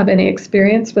you have any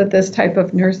experience with this type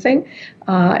of nursing.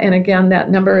 And again, that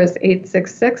number is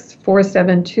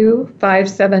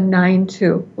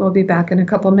 866-472-5792. We'll be back in a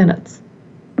couple minutes.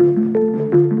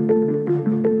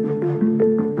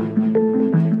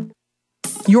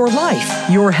 Your life,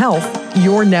 your health,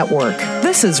 your network.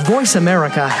 This is Voice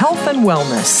America Health and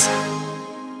Wellness.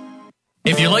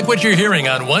 If you like what you're hearing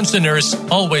on Once a Nurse,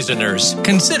 Always a Nurse,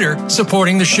 consider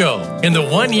supporting the show. In the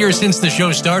 1 year since the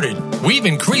show started, we've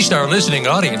increased our listening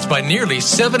audience by nearly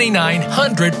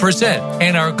 7,900%,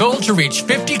 and our goal to reach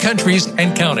 50 countries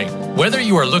and counting. Whether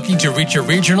you are looking to reach a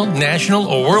regional, national,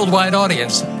 or worldwide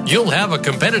audience, you'll have a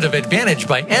competitive advantage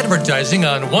by advertising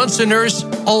on Once a Nurse,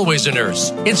 Always a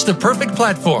Nurse. It's the perfect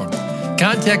platform.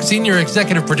 Contact Senior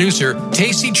Executive Producer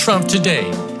Tacey Trump today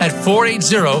at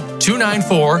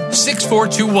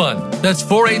 480-294-6421. That's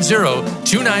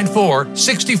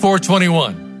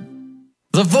 480-294-6421.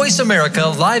 The Voice America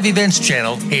Live Events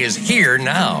channel is here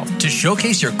now to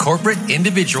showcase your corporate,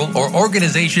 individual, or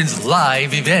organization's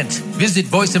live event. Visit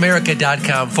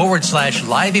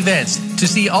voiceamerica.com/live events to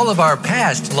see all of our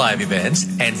past live events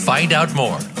and find out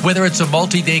more. Whether it's a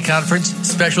multi-day conference,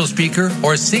 special speaker,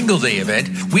 or single-day event,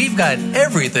 we've got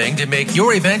everything to make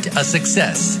your event a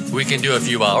success. We can do a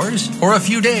few hours or a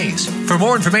few days. For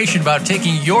more information about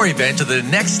taking your event to the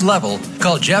next level,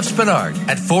 call Jeff Spinard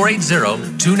at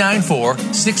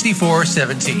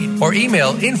 480-294-6417 or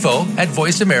email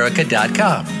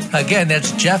info@voiceamerica.com. Again,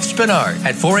 that's Jeff Spinard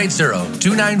at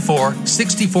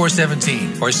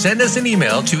 480-294-6417 or send us an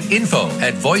email to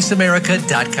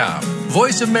info@voiceamerica.com.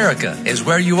 Voice America is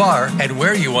where you are and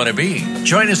where you want to be.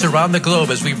 Join us around the globe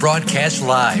as we broadcast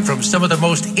live from some of the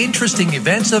most interesting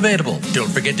events available. Don't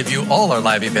forget to view all our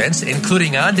live events,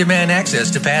 including on-demand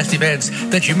access to past events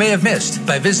that you may have missed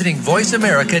by visiting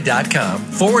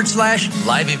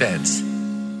voiceamerica.com/live events.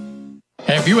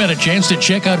 Have you had a chance to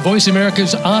check out Voice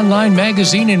America's online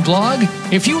magazine and blog?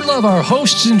 If you love our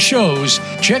hosts and shows,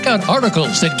 check out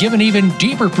articles that give an even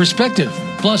deeper perspective,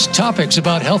 plus topics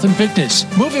about health and fitness,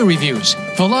 movie reviews,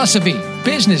 philosophy,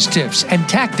 business tips and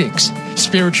tactics,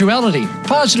 spirituality,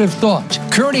 positive thought,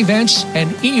 current events,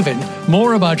 and even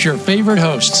more about your favorite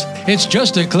hosts. It's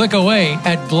just a click away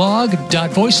at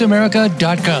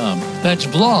blog.voiceamerica.com. That's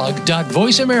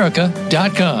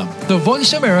blog.voiceamerica.com. The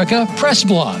Voice America Press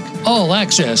Blog. All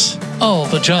access, all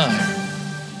the time.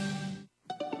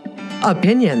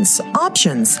 Opinions,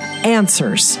 options,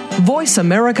 answers. Voice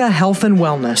America Health and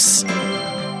Wellness.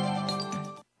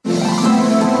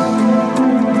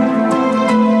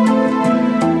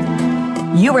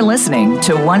 You are listening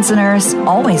to Once a Nurse,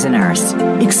 Always a Nurse,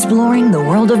 exploring the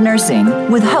world of nursing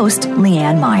with host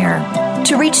Leanne Meyer.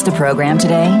 To reach the program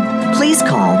today, please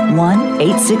call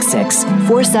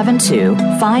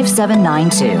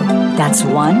 1-866-472-5792. That's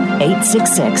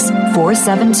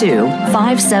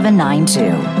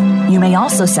 1-866-472-5792. You may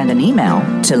also send an email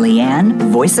to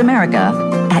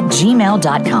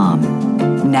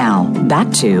leannevoiceamerica@gmail.com. Now,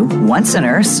 back to Once a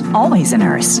Nurse, Always a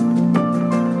Nurse.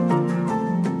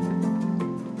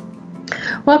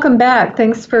 Welcome back.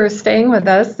 Thanks for staying with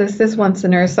us. This is Once a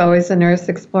Nurse, Always a Nurse,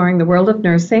 exploring the world of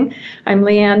nursing. I'm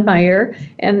Leanne Meyer,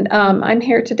 and I'm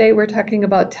here today. We're talking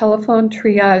about telephone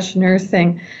triage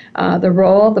nursing, the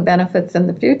role, the benefits, and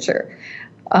the future.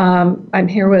 I'm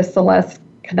here with Celeste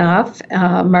Knoff,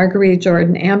 Margaree,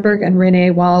 Jordan-Amberg, and Renee,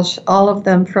 Walsh, all of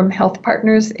them from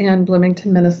HealthPartners in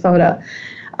Bloomington, Minnesota.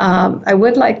 I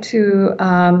would like to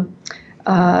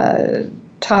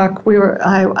talk.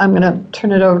 I'm going to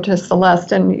turn it over to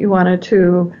Celeste, and you wanted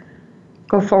to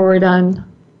go forward on.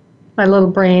 My little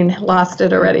brain lost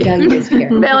it already. Don't get scared.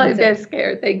 Don't get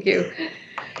scared. Thank you.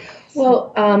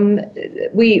 Well,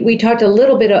 we talked a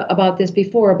little bit about this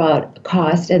before, about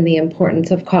cost and the importance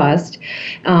of cost,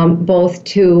 both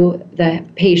to the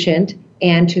patient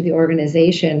and to the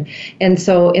organization. And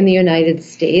so in the United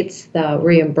States, the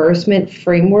reimbursement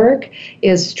framework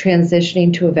is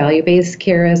transitioning to a value-based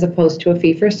care as opposed to a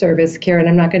fee-for-service care. And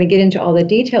I'm not going to get into all the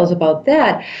details about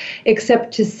that,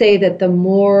 except to say that the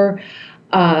more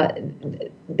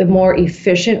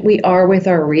efficient we are with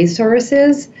our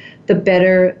resources, the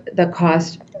better the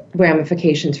cost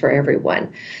ramifications for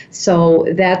everyone. So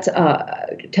that's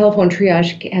telephone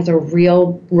triage has a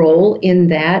real role in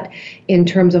that, in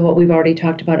terms of what we've already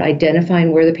talked about,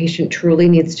 identifying where the patient truly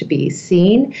needs to be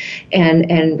seen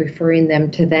and referring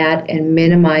them to that, and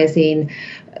minimizing,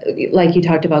 like you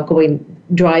talked about,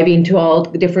 driving to all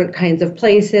different kinds of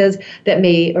places that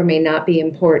may or may not be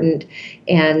important.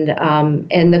 And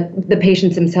the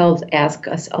patients themselves ask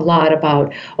us a lot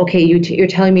about, okay, you're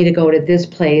telling me to go to this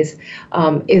place.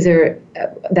 Is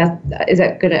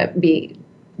that going to be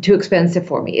too expensive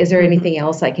for me? Is there anything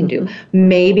else I can do?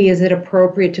 Maybe is it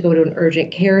appropriate to go to an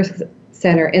urgent care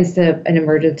center instead of an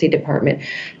emergency department?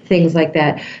 Things like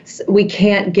that. We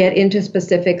can't get into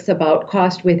specifics about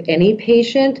cost with any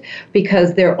patient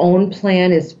because their own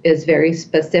plan is very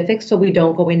specific, so we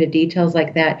don't go into details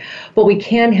like that. But we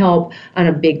can help on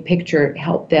a big picture,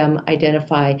 help them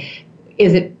identify,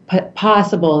 is it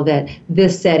possible that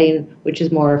this setting, which is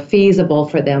more feasible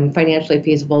for them, financially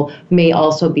feasible, may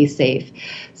also be safe.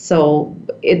 So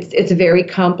it's very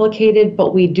complicated,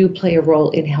 but we do play a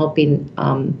role in helping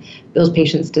those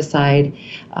patients decide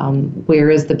where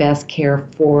is the best care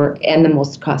for and the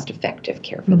most cost-effective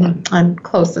care for them. And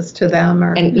closest to them.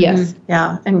 Yes.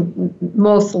 Yeah, and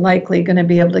most likely going to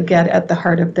be able to get at the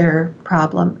heart of their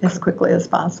problem as quickly as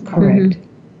possible. Correct.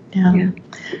 Yeah.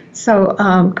 So,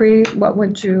 Bree, where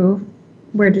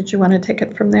did you want to take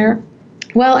it from there?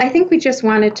 Well, I think we just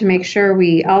wanted to make sure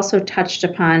we also touched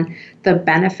upon the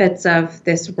benefits of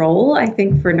this role, I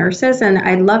think, for nurses. And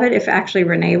I'd love it if actually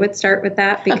Renee would start with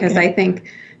that, because I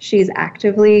think she's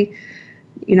actively,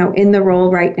 in the role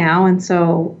right now. And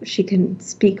so she can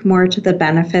speak more to the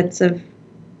benefits of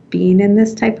being in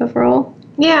this type of role.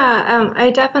 Yeah,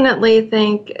 I definitely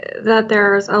think that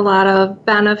there's a lot of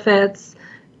benefits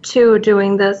to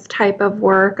doing this type of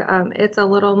work. It's a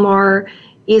little more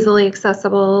easily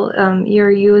accessible. You're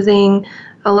using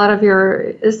a lot of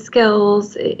your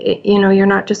skills. You're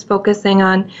not just focusing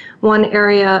on one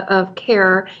area of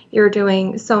care. You're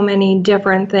doing so many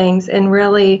different things and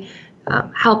really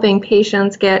helping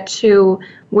patients get to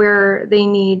where they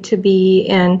need to be,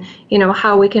 and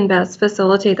how we can best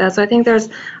facilitate that. So I think there's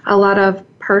a lot of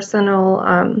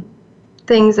personal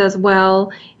things as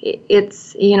well.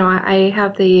 It's, I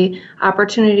have the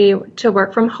opportunity to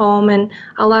work from home, and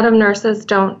a lot of nurses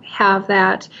don't have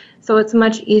that. So it's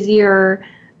much easier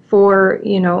for,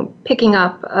 picking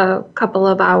up a couple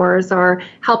of hours or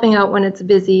helping out when it's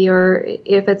busy, or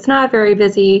if it's not very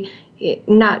busy,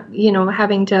 not,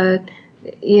 having to,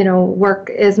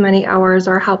 work as many hours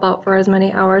or help out for as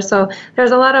many hours. So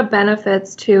there's a lot of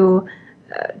benefits to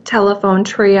telephone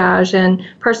triage, and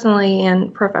personally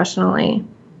and professionally.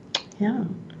 Yeah,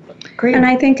 great. And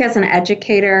I think as an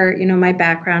educator, my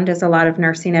background is a lot of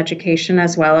nursing education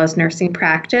as well as nursing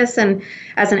practice. And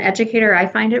as an educator, I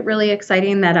find it really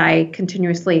exciting that I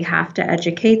continuously have to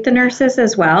educate the nurses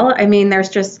as well. I mean,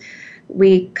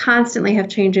 we constantly have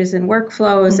changes in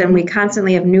workflows, and we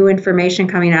constantly have new information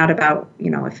coming out about,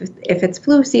 if it's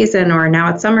flu season, or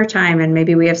now it's summertime and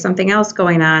maybe we have something else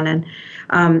going on. And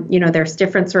there's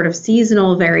different sort of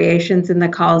seasonal variations in the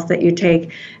calls that you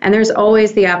take. And there's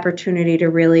always the opportunity to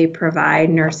really provide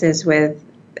nurses with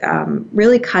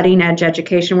really cutting edge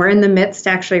education. We're in the midst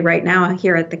actually right now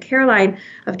here at the Care Line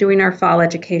of doing our fall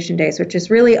education days, which is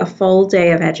really a full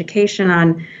day of education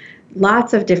on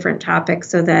lots of different topics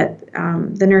so that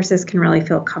the nurses can really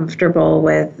feel comfortable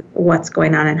with what's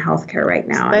going on in healthcare right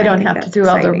now. They don't have to do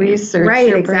all the research. Right,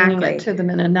 You're exactly. bringing it to them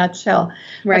in a nutshell.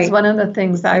 Right. That's one of the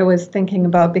things I was thinking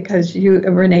about, because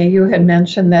Renee, you had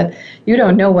mentioned that you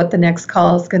don't know what the next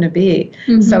call is going to be.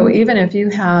 So even if you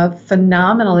have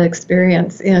phenomenal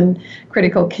experience in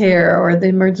critical care or the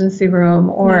emergency room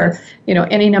or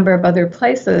any number of other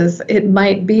places, it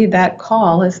might be that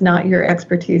call is not your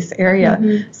expertise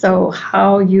area. So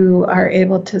how you are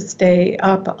able to stay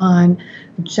up on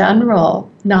general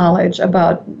knowledge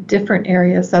about different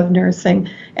areas of nursing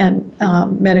and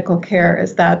medical care,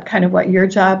 is that kind of what your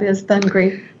job is then,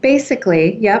 Bree?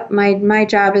 Basically, yep. My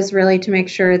job is really to make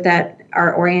sure that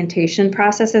our orientation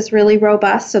process is really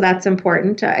robust, so that's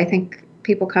important. I think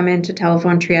people come into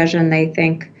telephone triage and they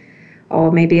think, oh,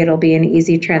 maybe it'll be an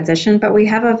easy transition, but we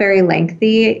have a very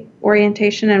lengthy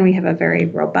orientation and we have a very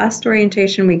robust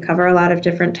orientation. We cover a lot of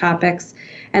different topics.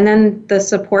 And then the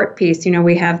support piece,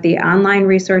 we have the online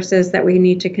resources that we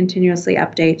need to continuously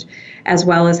update, as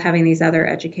well as having these other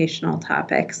educational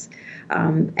topics.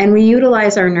 And we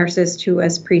utilize our nurses too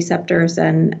as preceptors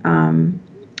and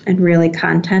really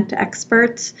content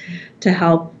experts to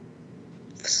help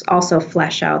also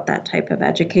flesh out that type of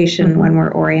education when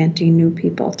we're orienting new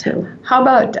people too. How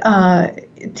about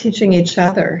teaching each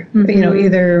other.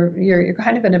 Either you're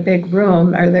kind of in a big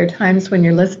room. Are there times when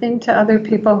you're listening to other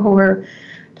people who are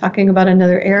talking about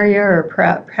another area, or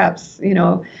perhaps,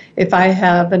 if I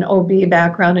have an OB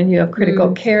background and you have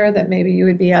critical care, that maybe you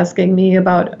would be asking me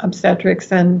about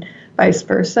obstetrics and vice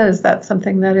versa? Is that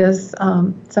something that is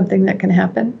something that can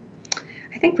happen?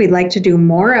 I think we'd like to do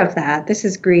more of that. This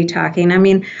is Gree talking. I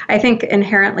mean, I think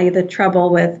inherently the trouble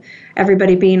with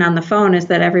everybody being on the phone is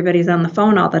that everybody's on the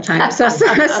phone all the time. So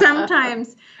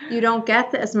sometimes you don't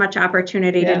get as much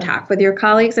opportunity to talk with your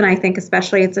colleagues. And I think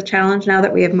especially it's a challenge now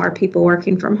that we have more people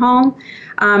working from home.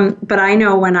 But I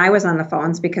know when I was on the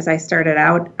phones, because I started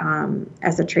out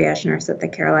as a triage nurse at the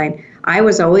Caroline, I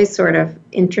was always sort of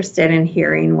interested in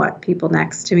hearing what people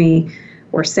next to me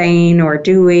were saying or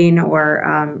doing,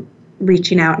 or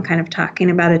reaching out and kind of talking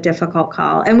about a difficult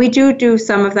call. And we do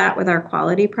some of that with our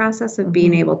quality process of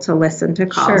being able to listen to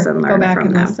calls and learn go back from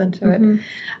and them. Listen to it.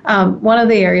 One of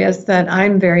the areas that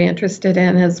I'm very interested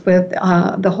in is with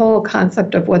the whole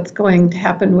concept of what's going to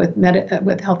happen with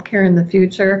healthcare in the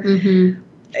future.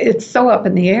 It's so up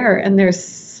in the air, and there's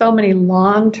so many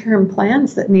long-term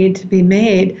plans that need to be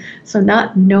made. So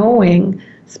not knowing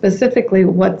specifically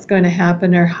what's going to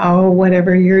happen or how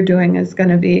whatever you're doing is going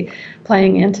to be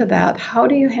playing into that. How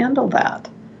do you handle that?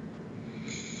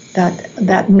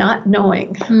 That not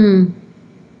knowing.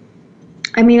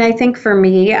 I mean, I think for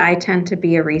me, I tend to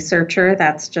be a researcher.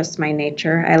 That's just my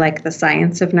nature. I like the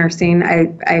science of nursing.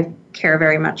 I care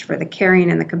very much for the caring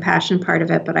and the compassion part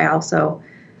of it, but I also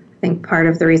think part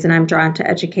of the reason I'm drawn to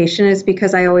education is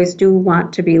because I always do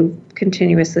want to be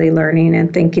continuously learning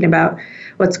and thinking about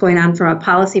what's going on from a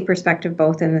policy perspective,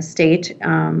 both in the state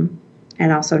and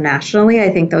also nationally.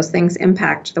 I think those things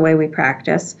impact the way we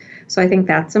practice. So I think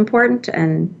that's important,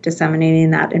 and disseminating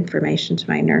that information to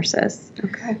my nurses.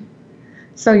 Okay.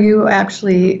 So you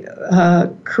actually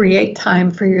create time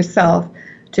for yourself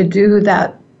to do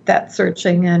that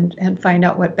searching and find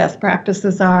out what best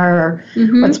practices are, or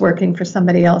what's working for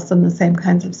somebody else in the same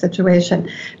kinds of situation.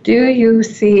 Do you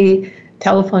see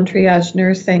telephone triage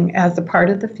nursing as a part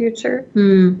of the future?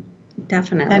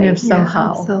 Definitely. And if so,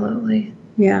 how? Absolutely.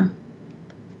 Yeah.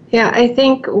 Yeah, I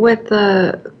think with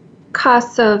the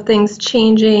costs of things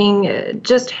changing,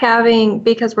 just having,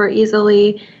 because we're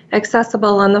easily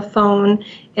accessible on the phone,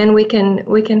 and we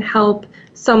can help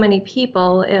so many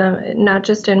people, not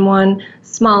just in one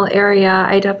small area.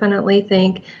 I definitely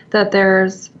think that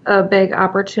there's a big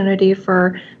opportunity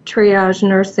for triage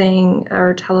nursing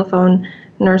or telephone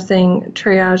nursing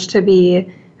triage to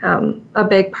be a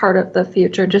big part of the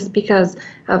future, just because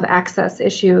of access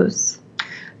issues.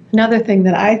 Another thing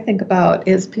that I think about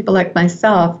is people like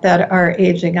myself that are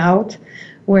aging out,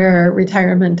 where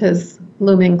retirement is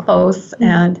looming close,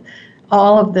 and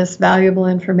all of this valuable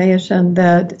information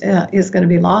that is going to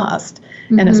be lost.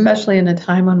 And especially in a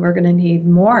time when we're going to need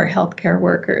more healthcare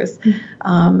workers.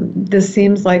 This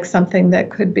seems like something that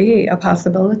could be a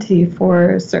possibility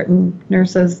for certain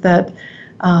nurses that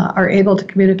are able to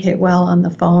communicate well on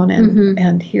the phone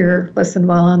and listen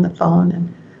well on the phone.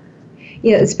 And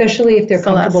yeah, especially if they're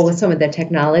Celeste. comfortable with some of the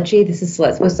technology. This is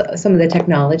Celeste, with some of the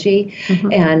technology,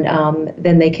 and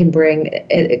then they can bring,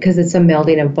 because it's a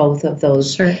melding of both of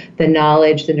those, the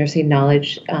knowledge, the nursing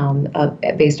knowledge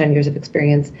based on years of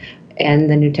experience, and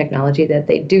the new technology that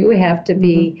they do have to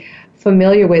be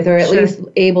familiar with, or at least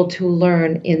able to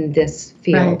learn in this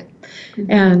field. Right.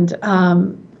 And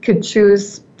could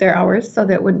choose their hours, so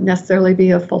that it wouldn't necessarily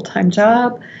be a full-time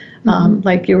job.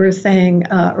 Like you were saying,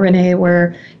 Renee,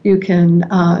 where you can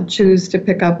choose to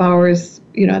pick up hours,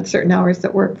 at certain hours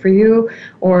that work for you,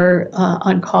 or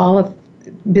on call if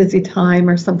busy time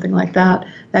or something like that.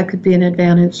 That could be an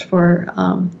advantage for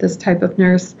this type of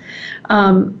nurse.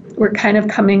 We're kind of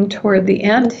coming toward the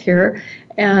end here,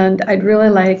 and I'd really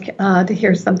like to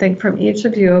hear something from each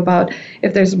of you about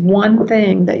if there's one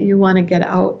thing that you want to get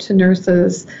out to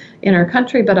nurses in our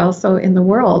country, but also in the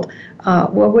world.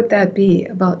 What would that be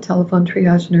about telephone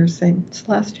triage nursing?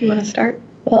 Celeste, do you want to start?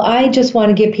 Well, I just want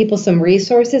to give people some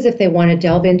resources if they want to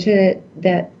delve into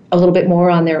that a little bit more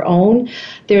on their own.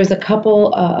 There's a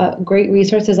couple great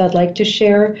resources I'd like to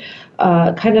share.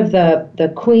 Kind of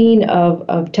the queen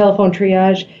of telephone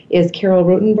triage is Carol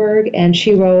Rutenberg, and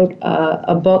she wrote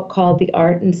a book called The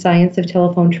Art and Science of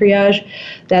Telephone Triage.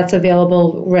 That's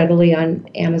available readily on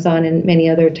Amazon and many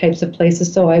other types of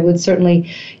places, so I would certainly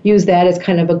use that as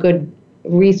kind of a good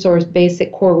resource,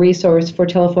 basic core resource for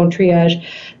telephone triage.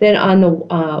 Then on the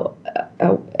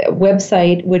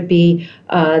website would be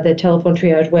the telephone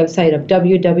triage website of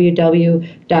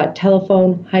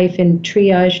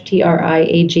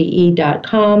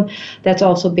www.telephone-triage.com. That's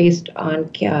also based on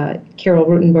Carol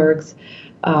Rutenberg's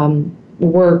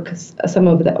some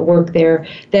of that work there.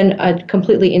 Then a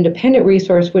completely independent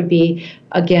resource would be,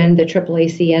 again, the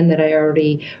AAACN that I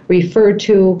already referred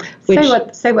to.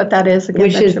 Say what that is again.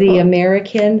 Which is the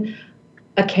American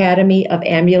Academy of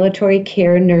Ambulatory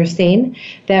Care Nursing.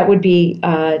 That would be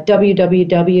www.aacn.org,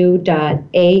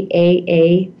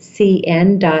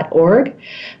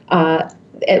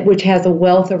 which has a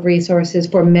wealth of resources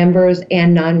for members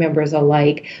and non-members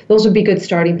alike. Those would be good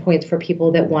starting points for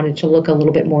people that wanted to look a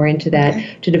little bit more into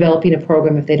that, to developing a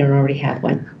program if they don't already have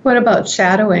one. What about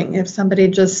shadowing? If somebody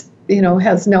just,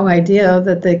 has no idea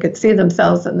that they could see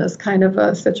themselves in this kind of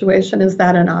a situation, is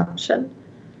that an option?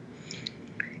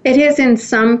 It is in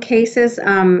some cases,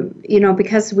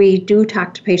 because we do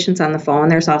talk to patients on the phone.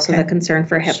 There's also the concern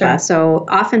for HIPAA. Sure. So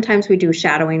oftentimes we do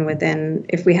shadowing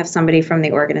if we have somebody from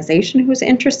the organization who's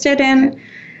interested in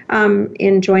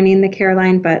joining the care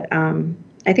line. But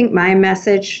I think my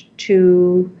message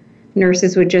to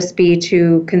nurses would just be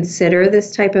to consider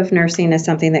this type of nursing as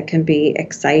something that can be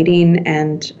exciting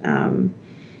and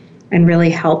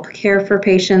really help care for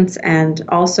patients, and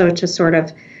also to sort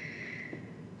of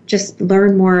just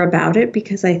learn more about it,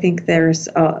 because I think there's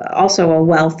also a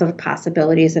wealth of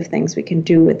possibilities of things we can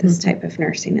do with this type of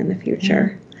nursing in the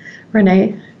future.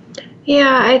 Renee?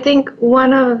 Yeah, I think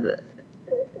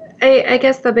I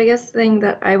guess the biggest thing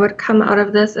that I would come out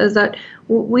of this is that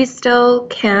we still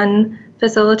can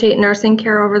facilitate nursing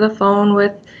care over the phone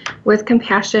with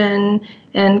compassion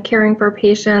and caring for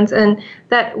patients, and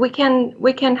that we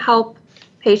can help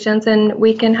patients and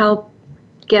we can help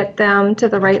get them to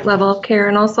the right level of care,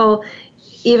 and also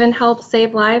even help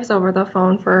save lives over the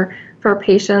phone for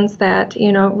patients that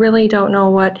really don't know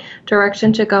what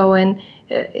direction to go and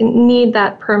need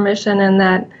that permission and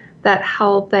that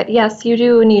help. That yes, you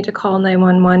do need to call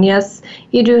 911. Yes,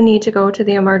 you do need to go to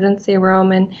the emergency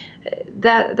room, and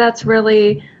that's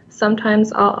really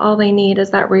sometimes all they need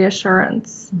is that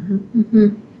reassurance. Mm-hmm.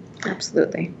 Mm-hmm.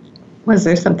 Absolutely. Was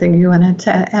there something you wanted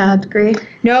to add, Gree?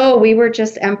 No, we were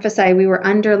just emphasizing, we were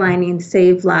underlining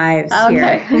save lives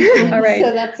here. All right.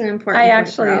 So that's an important I point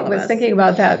actually for all of was us. thinking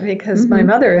about that because my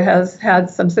mother has had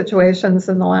some situations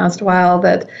in the last while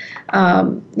that,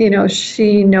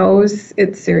 she knows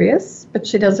it's serious, but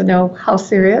she doesn't know how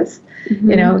serious.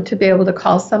 To be able to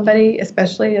call somebody,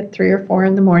 especially at 3 or 4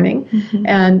 in the morning.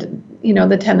 And,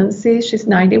 the tendency, she's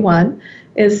 91,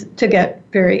 is to get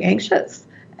very anxious.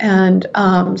 And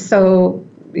so,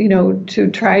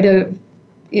 to try to,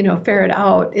 ferret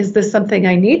out, is this something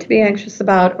I need to be anxious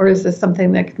about, or is this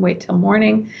something that can wait till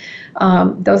morning?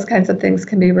 Those kinds of things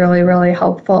can be really, really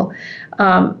helpful.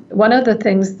 One of the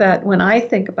things that when I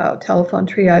think about telephone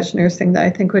triage nursing that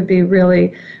I think would be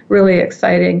really, really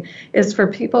exciting is for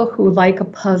people who like a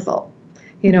puzzle.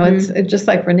 It's just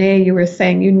like Renee, you were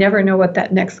saying, you never know what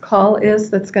that next call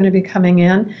is that's going to be coming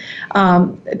in.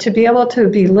 To be able to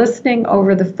be listening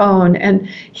over the phone and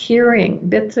hearing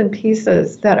bits and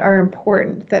pieces that are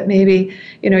important, that maybe,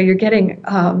 you're getting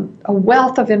a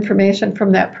wealth of information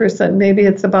from that person. Maybe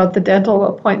it's about the dental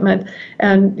appointment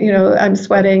and, I'm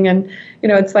sweating and,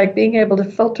 it's like being able to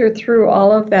filter through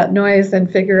all of that noise and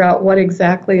figure out what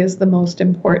exactly is the most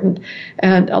important.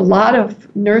 And a lot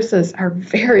of nurses are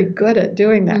very good at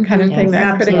doing that kind of thing,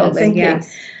 that critical thinking.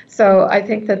 Yes. So I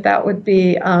think that would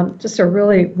be just a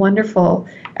really wonderful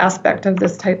aspect of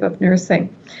this type of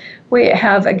nursing. We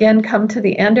have again come to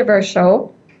the end of our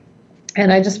show.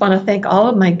 And I just want to thank all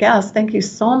of my guests. Thank you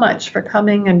so much for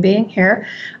coming and being here.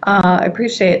 I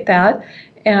appreciate that.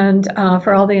 And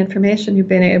for all the information you've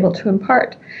been able to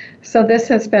impart. So this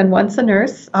has been Once a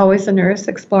Nurse, Always a Nurse,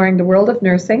 Exploring the World of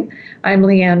Nursing. I'm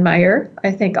Leanne Meyer.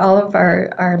 I thank all of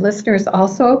our listeners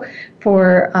also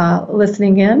for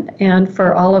listening in and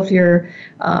for all of your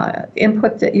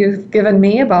input that you've given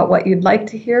me about what you'd like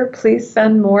to hear. Please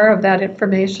send more of that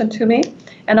information to me,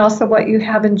 and also what you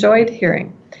have enjoyed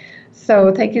hearing.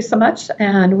 So thank you so much,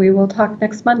 and we will talk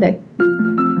next Monday.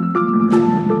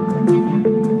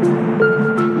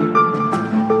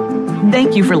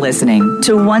 Thank you for listening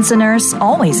to Once a Nurse,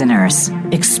 Always a Nurse,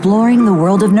 Exploring the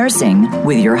World of Nursing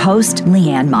with your host,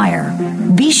 Leanne Meyer.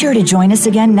 Be sure to join us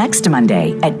again next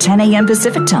Monday at 10 a.m.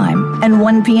 Pacific Time and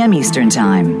 1 p.m. Eastern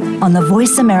Time on the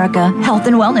Voice America Health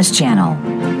and Wellness Channel.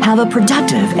 Have a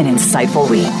productive and insightful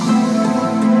week.